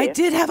 So Okay. I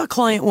did have a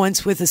client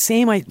once with the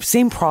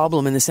same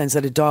problem, in the sense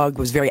that a dog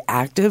was very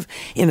active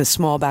in a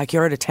small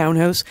backyard, a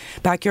townhouse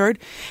backyard.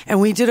 And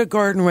we did a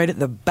garden right at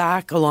the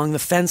back along the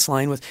fence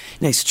line with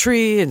a nice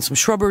tree and some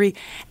shrubbery.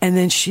 And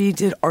then she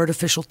did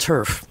artificial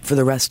turf for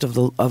the rest of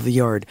the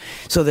yard,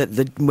 so that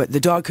the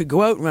dog could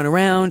go out and run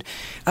around,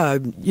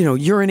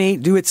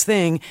 urinate, do its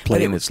thing.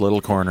 Play in its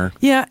little corner.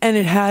 Yeah, and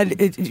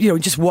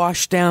it just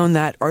washed down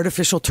that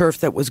artificial turf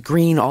that was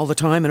green all the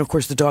time, and of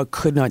course the dog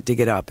could not dig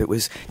it up. It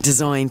was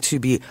designed to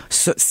be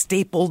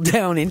stapled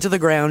down into the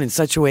ground in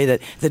such a way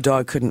that the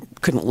dog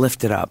couldn't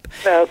lift it up.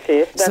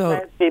 Okay, that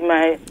might be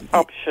my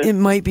option. It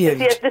might be.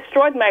 He has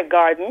destroyed my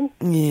garden.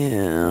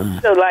 Yeah.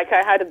 So, like,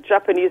 I had a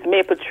Japanese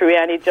maple tree,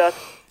 and he just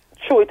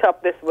chew it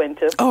up this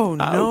winter. Oh,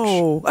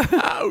 no.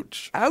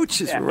 Ouch.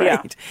 Ouch is Yeah.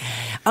 right.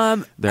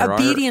 There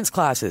obedience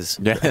classes.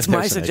 Yeah, That's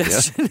my there's an idea.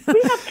 suggestion.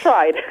 We have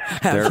tried.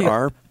 There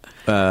are,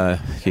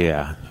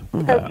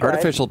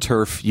 artificial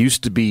turf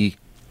used to be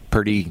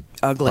pretty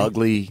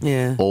ugly,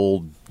 Yeah.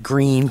 old,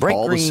 Green, bright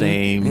all green. the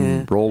same,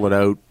 Yeah. roll it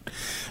out.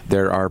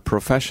 There are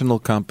professional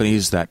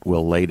companies that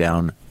will lay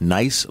down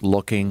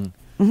nice-looking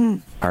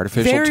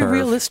artificial Very turf.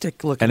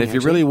 realistic looking. And if you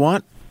actually. really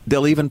want,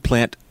 they'll even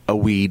plant a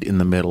weed in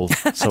the middle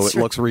so it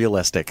looks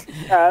realistic.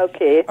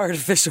 Okay.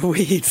 Artificial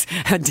weeds,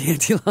 a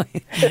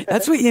dandelion.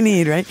 That's what you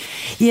need, right?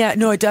 Yeah,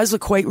 no, it does look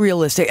quite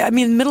realistic. I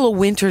mean, middle of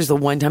winter is the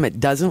one time it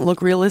doesn't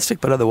look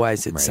realistic, but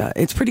otherwise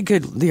it's pretty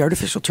good. The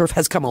artificial turf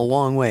has come a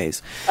long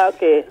ways.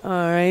 Okay. All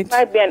right.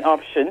 Might be an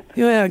option.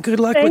 Yeah, good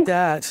luck with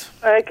that.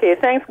 Okay,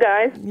 thanks,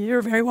 guys.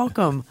 You're very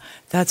welcome.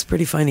 That's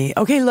pretty funny.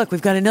 Okay, look,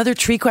 we've got another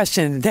tree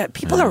question that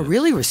people are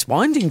really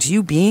responding to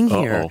you being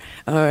here.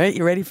 Uh-oh. All right,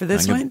 you ready for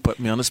this I'm gonna one? put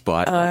me on the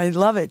spot. I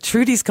love it.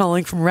 Trudy's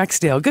calling from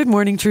Rexdale. Good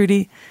morning,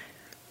 Trudy.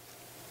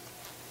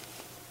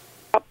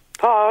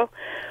 Paul,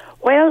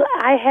 well,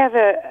 I have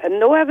a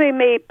Norway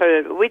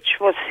maple, which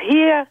was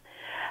here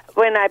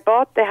when I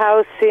bought the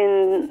house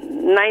in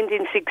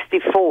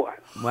 1964.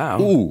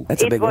 Wow. Ooh.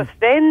 That's a It big was one.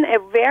 then a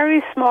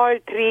very small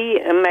tree,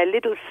 and my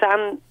little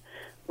son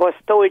was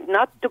told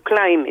not to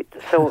climb it,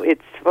 so it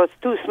was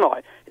too small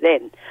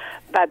then.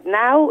 But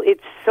now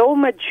it's so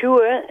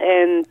mature,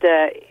 and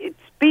it's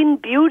been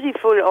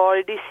beautiful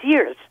all these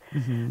years.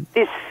 Mm-hmm.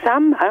 This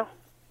summer,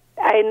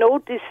 I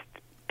noticed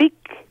big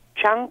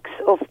chunks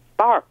of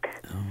bark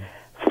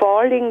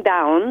falling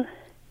down,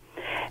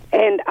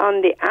 and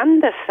on the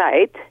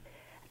underside,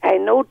 I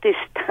noticed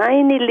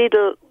tiny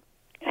little,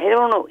 I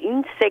don't know,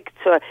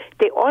 insects, or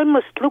they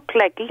almost look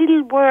like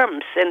little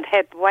worms and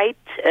had white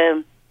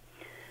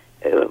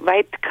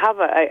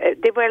cover.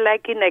 They were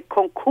like in a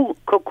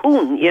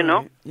cocoon, you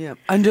know. Yeah,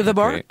 under the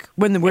bark,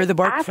 where the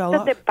bark fell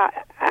off.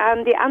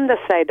 On the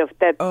underside of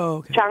that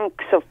okay.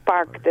 chunks of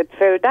bark that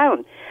fell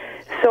down.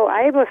 So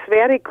I was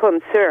very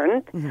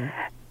concerned. Mm-hmm.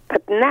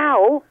 But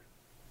now,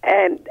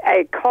 and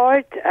I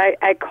called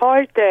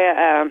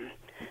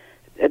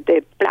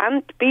the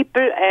plant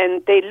people,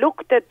 and they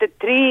looked at the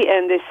tree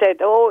and they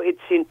said, "Oh,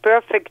 it's in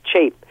perfect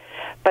shape."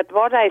 But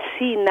what I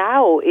see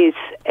now is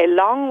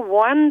along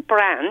one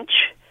branch,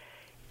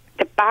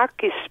 the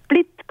bark is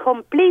split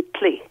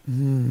completely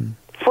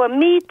for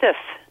meters.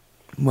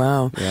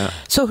 Wow. Yeah.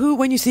 So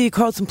when you say you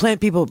called some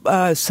plant people,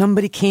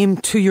 somebody came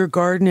to your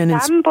garden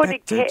and Somebody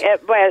inspected?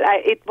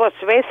 it was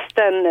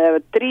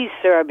Western Tree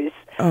Service.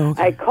 Oh,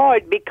 okay. I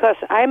called because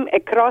I'm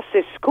across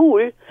the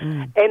school,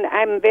 and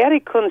I'm very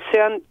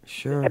concerned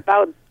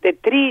about the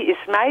tree. Is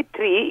my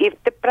tree.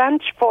 If the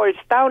branch falls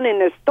down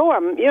in a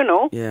storm, you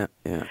know. Yeah,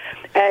 yeah.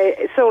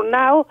 So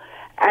now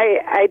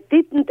I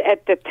didn't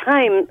at the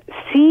time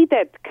see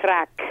that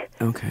crack.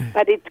 Okay.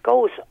 But it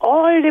goes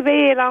all the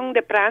way along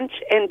the branch,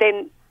 and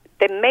then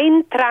the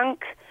main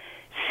trunk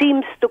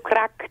seems to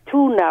crack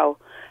too now.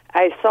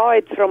 I saw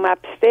it from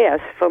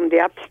upstairs, from the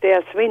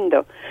upstairs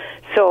window.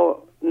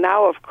 So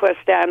now, of course,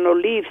 there are no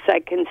leaves. I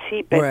can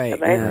see better,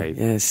 Right,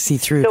 yeah, see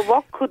through. So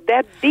what could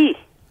that be?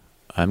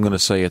 I'm going to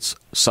say it's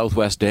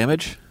southwest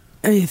damage.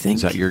 You think?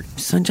 Is that your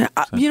sunshine?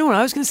 You know what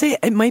I was going to say?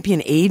 It might be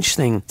an age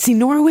thing. See,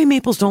 Norway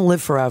maples don't live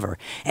forever.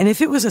 And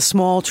if it was a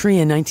small tree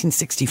in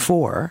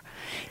 1964,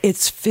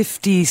 it's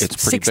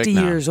 60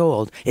 years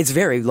old. It's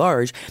very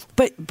large.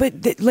 But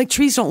like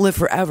trees don't live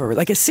forever.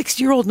 Like a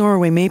 60-year-old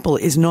Norway maple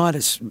is not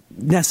as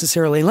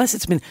necessarily, unless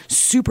it's been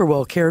super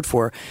well cared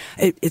for,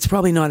 it's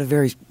probably not a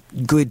very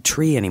good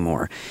tree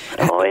anymore.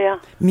 Oh, yeah. Yeah.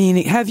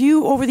 Meaning,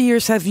 over the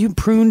years, have you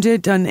pruned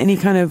it, done any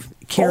kind of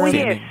care? Oh,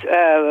 yes,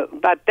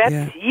 but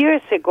that's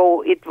years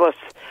ago. It was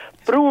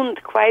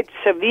pruned quite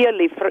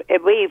severely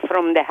away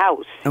from the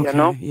house, you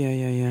know?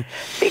 Yeah.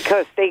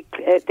 Because they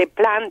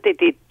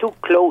planted it too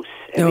close,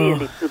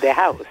 really, to the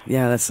house.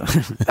 Yeah,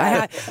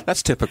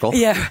 that's typical.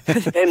 Yeah,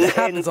 it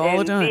happens all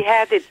the time. We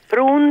had it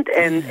pruned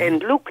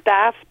and looked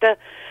after,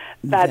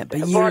 but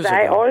what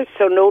I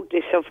also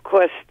noticed, of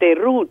course, the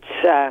roots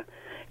are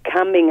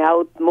coming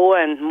out more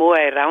and more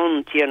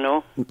around, you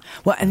know.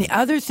 Well, and the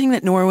other thing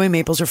that Norway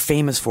maples are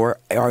famous for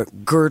are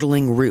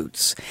girdling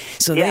roots.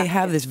 So they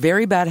have this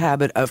very bad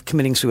habit of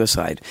committing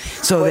suicide.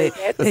 So and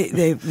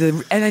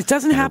it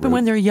doesn't happen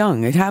when they're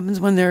young. It happens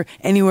when they're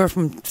anywhere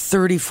from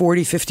 30,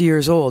 40, 50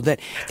 years old, that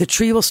the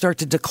tree will start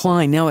to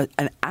decline. Now,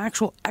 an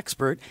actual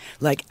expert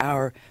like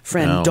our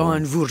friend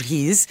Don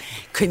Voorhees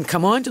can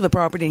come onto the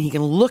property and he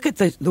can look at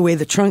the way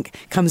the trunk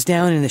comes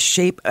down and the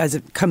shape as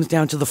it comes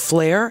down to the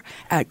flare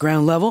at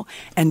ground level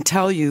and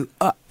tell you,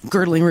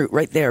 girdling root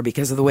right there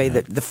because of the way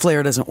that the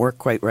flare doesn't work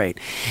quite right.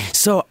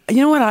 So, you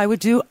know what I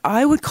would do?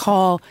 I would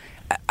call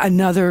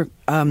another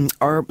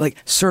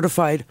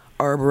certified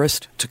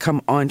arborist to come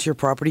onto your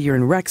property. You're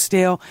in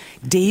Rexdale.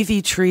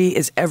 Davy Tree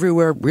is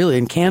everywhere, really,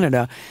 in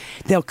Canada.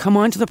 They'll come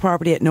onto the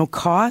property at no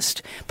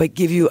cost, but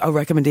give you a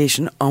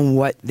recommendation on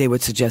what they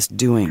would suggest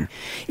doing.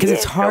 Because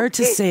it's hard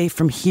to say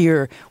from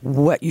here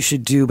what you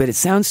should do, but it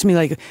sounds to me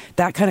like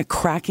that kind of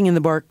cracking in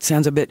the bark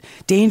sounds a bit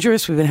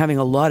dangerous. We've been having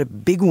a lot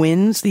of big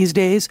winds these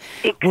days.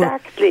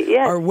 Exactly,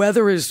 yes. Our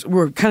weather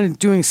we're kind of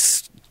doing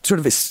sort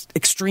of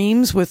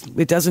extremes with,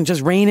 it doesn't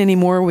just rain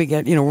anymore. We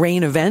get,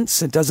 rain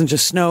events. It doesn't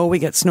just snow. We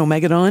get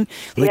snowmegaton.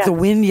 Like the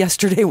wind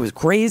yesterday was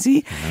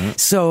crazy. Mm-hmm.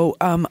 So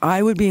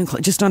I would be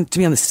to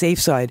be on the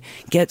safe side,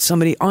 get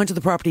somebody onto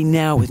the property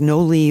now with no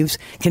leaves,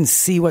 can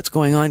see what's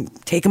going on,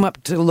 take them up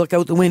to look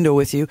out the window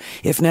with you,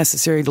 if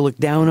necessary, to look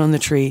down on the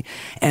tree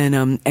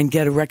and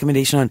get a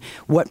recommendation on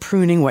what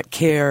pruning, what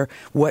care,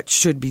 what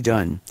should be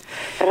done.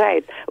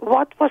 Right.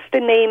 What was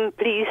the name,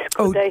 please?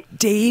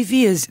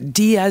 Davy is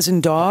D as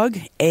in dog,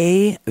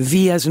 A,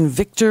 V as in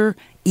Victor,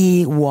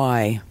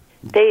 E-Y.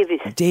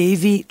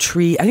 Davy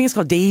Tree. I think it's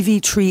called Davy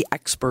Tree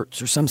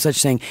Experts or some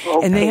such thing.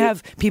 Okay. And they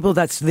have people,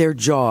 that's their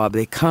job.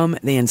 They come,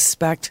 they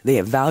inspect, they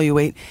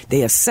evaluate,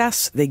 they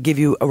assess, they give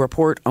you a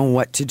report on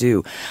what to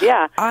do.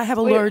 Yeah. I have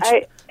a large...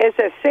 As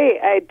I say,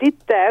 I did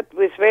that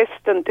with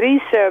Western Tree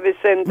Service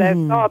and I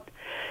thought,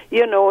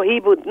 he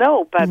would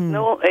know, but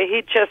no,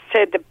 he just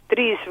said the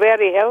tree is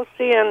very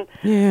healthy and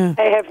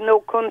I have no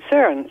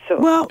concern. So.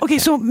 Well, okay,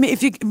 so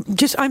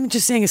if I'm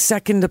just saying a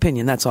second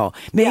opinion, that's all.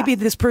 Maybe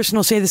this person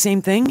will say the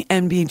same thing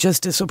and be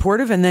just as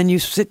supportive, and then you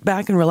sit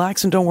back and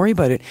relax and don't worry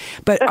about it.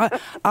 But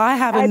I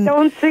haven't... I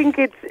don't think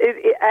I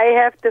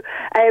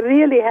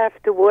really have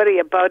to worry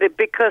about it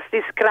because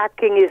this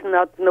cracking is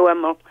not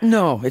normal.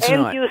 No, it's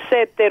not. And you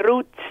said the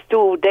roots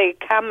too, they're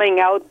coming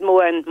out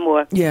more and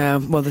more. Yeah,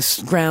 well,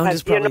 the ground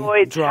is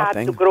probably dropping.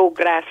 Hard to grow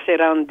grass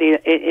around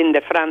in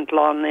the front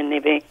lawn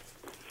anyway.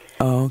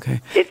 Oh,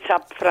 okay. It's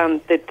up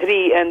front, the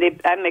tree, and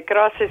I'm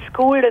across the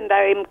school, and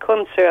I'm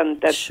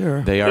concerned that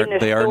they are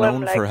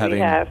known for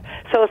having.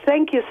 So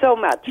thank you so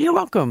much. You're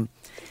welcome.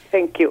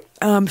 Thank you.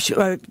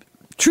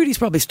 Trudy's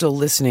probably still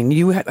listening.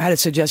 You had a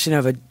suggestion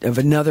of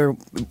another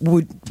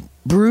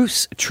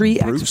Bruce Tree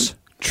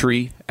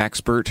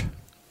Expert.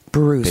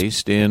 Bruce,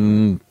 based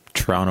in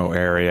Toronto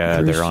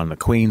area. They're on the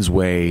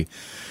Queensway.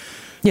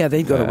 Yeah,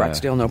 they'd go to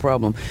Rexdale, no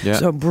problem. Yeah.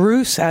 So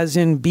Bruce, as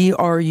in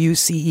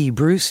B-R-U-C-E,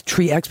 Bruce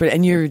Tree Expert,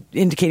 and you're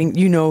indicating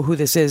you know who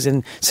this is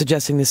and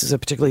suggesting this is a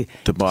particularly...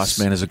 The boss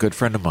man is a good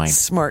friend of mine.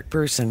 Smart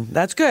person.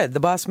 That's good. The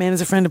boss man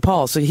is a friend of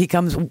Paul, so he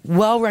comes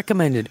well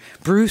recommended.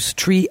 Bruce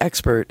Tree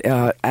Expert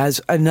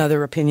as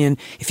another opinion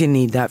if you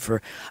need that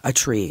for a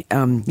tree.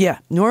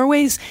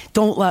 Norways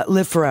don't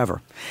live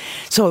forever.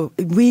 So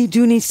we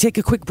do need to take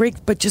a quick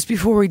break, but just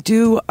before we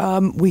do,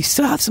 we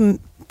still have some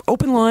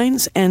open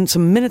lines and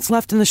some minutes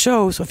left in the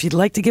show. So if you'd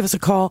like to give us a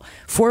call,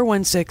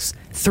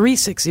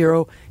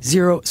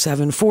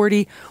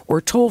 416-360-0740 or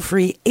toll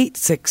free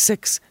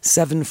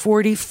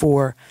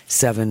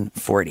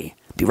 866-740-4740.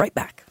 Be right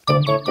back.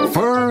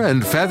 Fur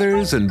and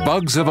feathers and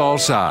bugs of all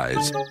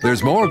size.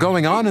 There's more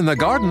going on in the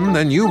garden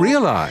than you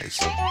realize.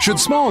 Should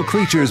small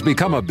creatures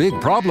become a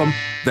big problem,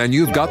 then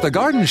you've got The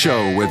Garden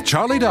Show with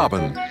Charlie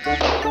Dobbin.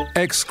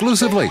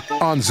 Exclusively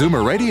on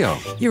Zoomer Radio.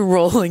 You're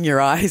rolling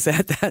your eyes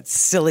at that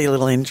silly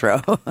little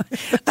intro.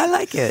 I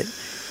like it.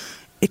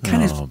 It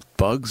kind of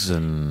bugs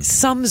and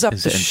sums up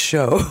the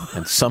show.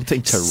 And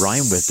something to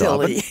rhyme with,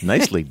 Dobbin.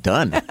 Nicely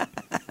done.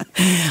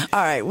 All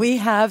right, we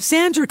have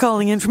Sandra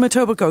calling in from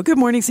Etobicoke. Good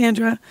morning,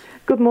 Sandra.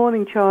 Good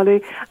morning,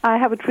 Charlie. I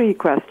have a tree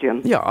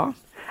question. Yeah.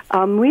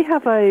 We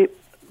have a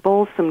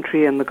balsam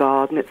tree in the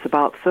garden. It's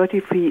about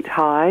 30 feet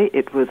high.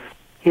 It was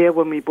here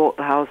when we bought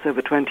the house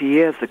over 20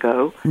 years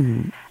ago.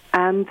 Mm-hmm.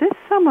 And this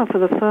summer, for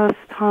the first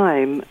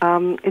time,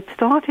 it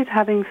started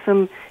having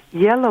some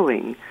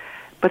yellowing,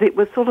 but it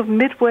was sort of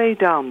midway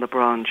down the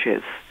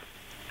branches.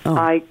 Oh.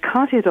 I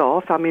cut it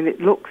off. I mean, it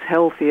looks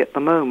healthy at the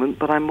moment,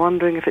 but I'm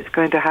wondering if it's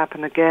going to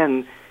happen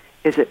again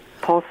is it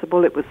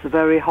possible it was the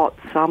very hot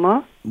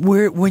summer?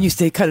 When you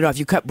say cut it off,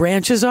 you cut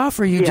branches off,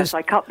 or you yes, just...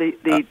 I cut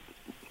the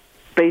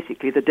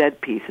basically the dead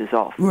pieces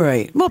off.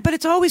 Right. Well, but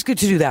it's always good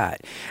to do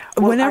that.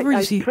 Well, Whenever I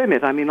you see... trim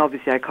it. I mean,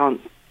 obviously I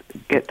can't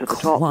get to the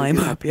top. Climb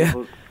You up, have yeah.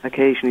 people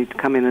occasionally to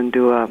come in and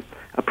do a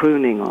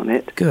pruning on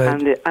it.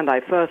 Good. And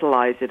I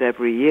fertilize it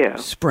every year.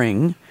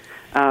 Spring.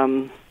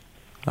 But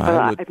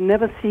I've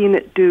never seen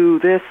it do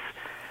this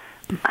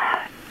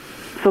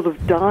sort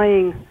of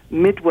dying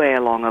midway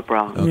along a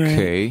branch.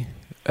 Okay.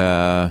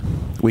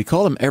 We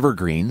call them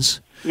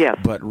evergreens. Yes.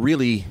 But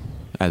really,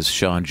 as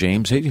Sean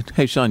James,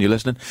 hey Sean, you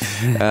listening?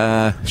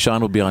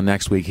 Sean will be on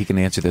next week. He can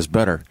answer this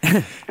better.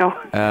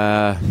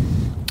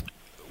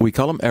 We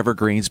call them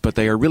evergreens, but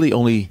they are really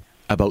only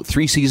about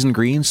 3-season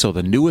greens, so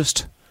the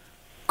newest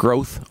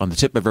growth on the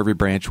tip of every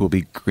branch will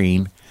be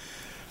green.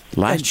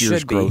 Last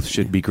year's growth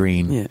should be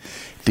green. Yeah.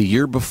 The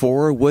year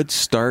before would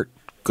start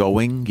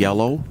going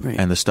yellow,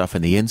 and the stuff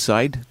in the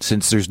inside,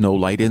 since there's no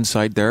light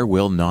inside there,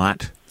 will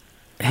not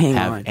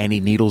have any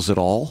needles at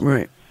all.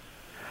 Right.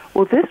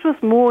 Well, this was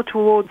more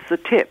towards the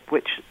tip,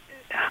 which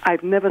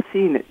I've never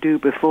seen it do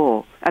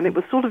before. And it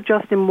was sort of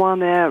just in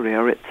one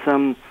area.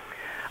 It's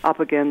up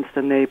against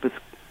a neighbor's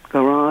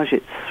garage.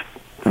 It's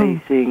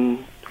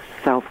facing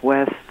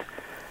southwest.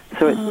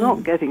 So it's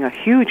not getting a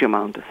huge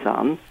amount of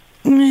sun.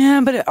 Yeah,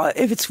 but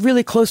if it's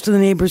really close to the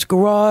neighbor's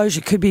garage,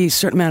 it could be a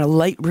certain amount of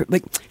light.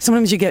 Like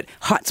sometimes you get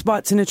hot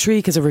spots in a tree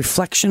because of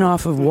reflection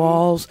off of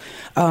walls.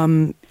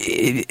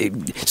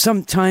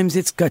 Sometimes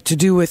it's got to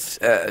do with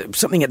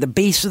something at the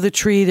base of the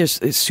tree.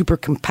 It's super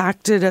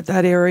compacted at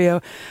that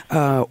area,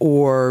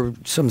 or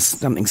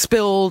something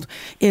spilled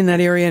in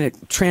that area and it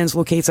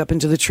translocates up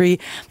into the tree.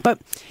 But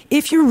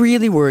if you're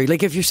really worried,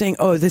 like if you're saying,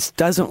 oh, this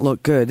doesn't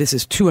look good, this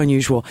is too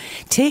unusual,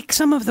 take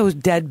some of those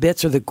dead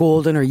bits or the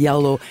golden or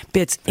yellow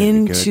bits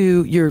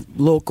into your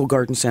local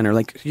garden center,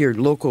 like your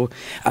local,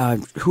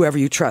 whoever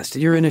you trust.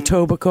 You're in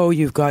Etobicoke,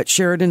 you've got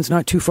Sheridan's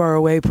not too far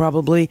away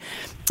probably,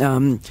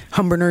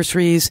 Humber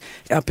Nurseries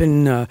up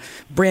in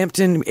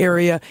Brampton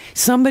area.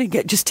 Somebody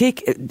just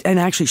take and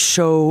actually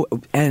show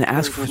and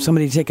ask for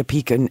somebody to take a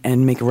peek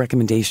and make a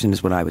recommendation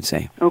is what I would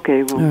say.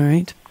 Okay, well, all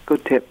right.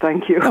 Good tip,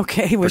 thank you.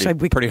 Okay,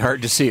 pretty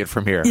hard to see it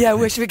from here. Yeah, I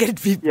wish we could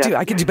do.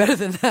 I could do better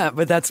than that,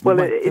 but that's well,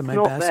 my it's my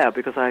not best. there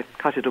because I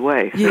cut it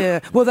away. Yeah,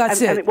 well,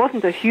 that's it. And it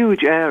wasn't a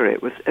huge area;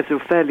 it's a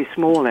fairly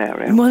small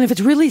area. Well, if it's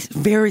really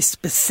very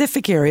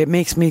specific area, it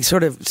makes me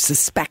sort of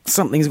suspect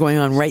something's going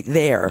on right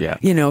there. Yeah.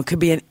 You know, it could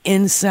be an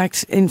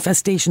insect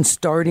infestation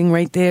starting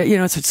right there. You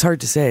know, it's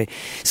hard to say.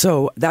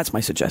 So that's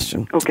my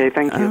suggestion. Okay,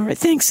 thank you. All right,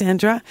 thanks,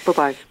 Sandra.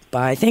 Bye-bye.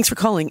 Bye. Thanks for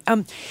calling.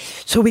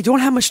 So we don't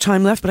have much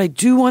time left, but I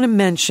do want to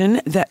mention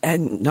that,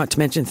 and not to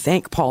mention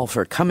thank Paul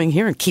for coming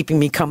here and keeping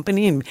me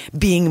company and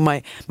being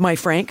my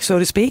Frank, so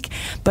to speak.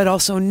 But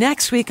also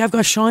next week, I've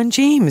got Sean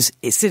James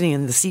sitting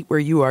in the seat where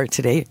you are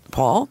today,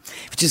 Paul,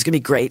 which is going to be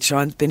great.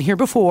 Sean's been here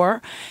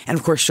before. And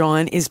of course,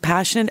 Sean is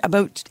passionate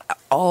about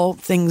all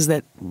things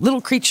that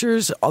little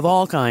creatures of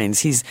all kinds.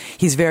 He's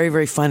very,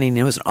 very funny and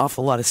knows an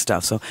awful lot of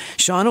stuff. So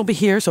Sean will be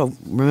here, so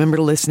remember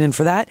to listen in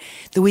for that.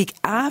 The week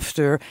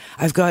after,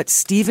 I've got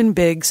Stephen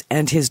Biggs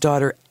and his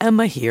daughter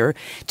Emma here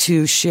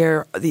to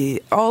share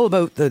all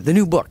about the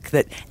new book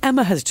that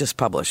Emma has just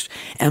published.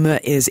 Emma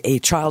is a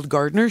child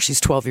gardener. She's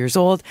 12 years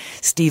old,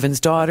 Stephen's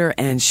daughter,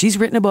 and she's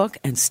written a book,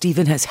 and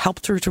Stephen has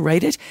helped her to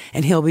write it,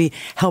 and he'll be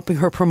helping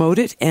her promote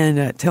it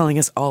and telling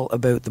us all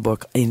about the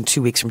book in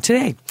 2 weeks from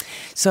today.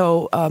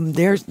 So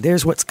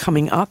there's what's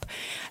coming up.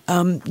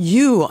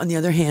 You, on the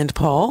other hand,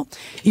 Paul,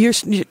 your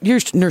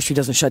nursery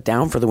doesn't shut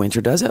down for the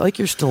winter, does it? Like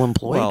you're still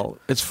employed? Well,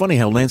 it's funny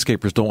how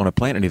landscapers don't want to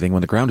plant anything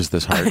when the ground is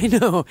this hard. I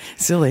know.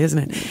 Silly,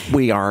 isn't it?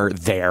 We are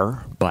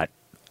there, but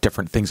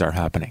different things are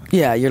happening.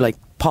 Yeah, you're like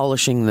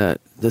polishing the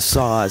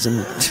saws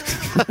and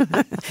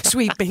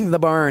sweeping the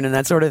barn and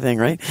that sort of thing,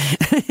 right?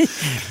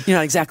 You're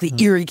not exactly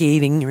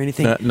irrigating or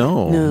anything.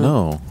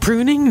 No.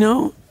 Pruning?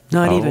 No.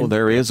 Not even.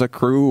 There is a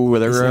crew.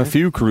 There are a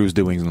few crews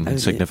doing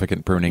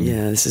significant pruning.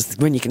 Yeah, this is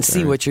when you can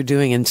see what you're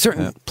doing, and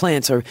certain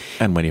plants are.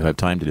 And when you have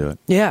time to do it.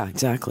 Yeah,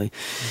 exactly.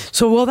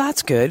 So, well,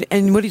 that's good.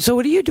 And what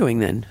are you doing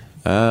then?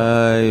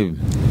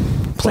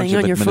 Playing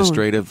on your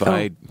administrative.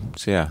 phone.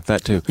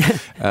 That too.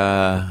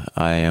 I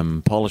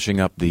am polishing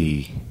up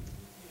the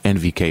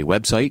NVK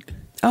website.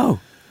 Oh,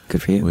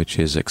 good for you. Which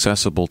is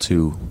accessible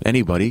to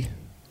anybody,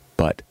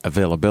 but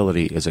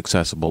availability is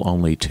accessible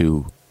only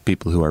to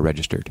people who are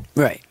registered.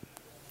 Right.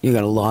 You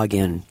got to log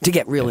in to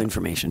get real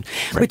information.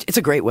 Right. Which it's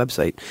a great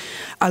website.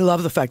 I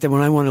love the fact that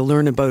when I want to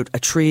learn about a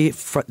tree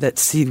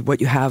see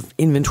what you have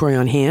inventory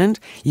on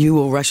hand, you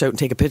will rush out and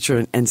take a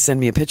picture and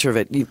send me a picture of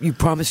it. You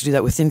promise to do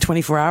that within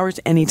 24 hours,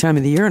 any time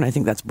of the year, and I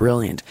think that's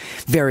brilliant.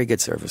 Very good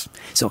service.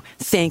 So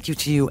thank you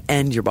to you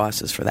and your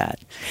bosses for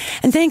that.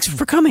 And thanks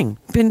for coming.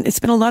 It's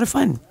been a lot of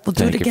fun. We'll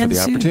do it again soon.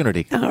 Thank you for the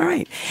opportunity. All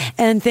right.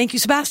 And thank you,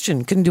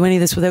 Sebastian. Couldn't do any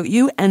of this without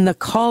you. And the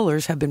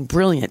callers have been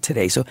brilliant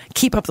today. So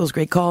keep up those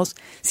great calls.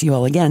 See you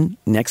all again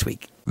next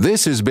week.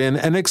 This has been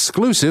an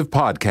exclusive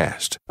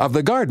podcast of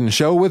The Garden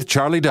Show with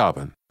Charlie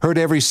Dobbin. Heard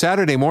every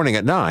Saturday morning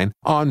at 9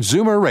 on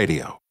Zoomer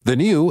Radio. The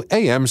new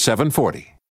AM 740.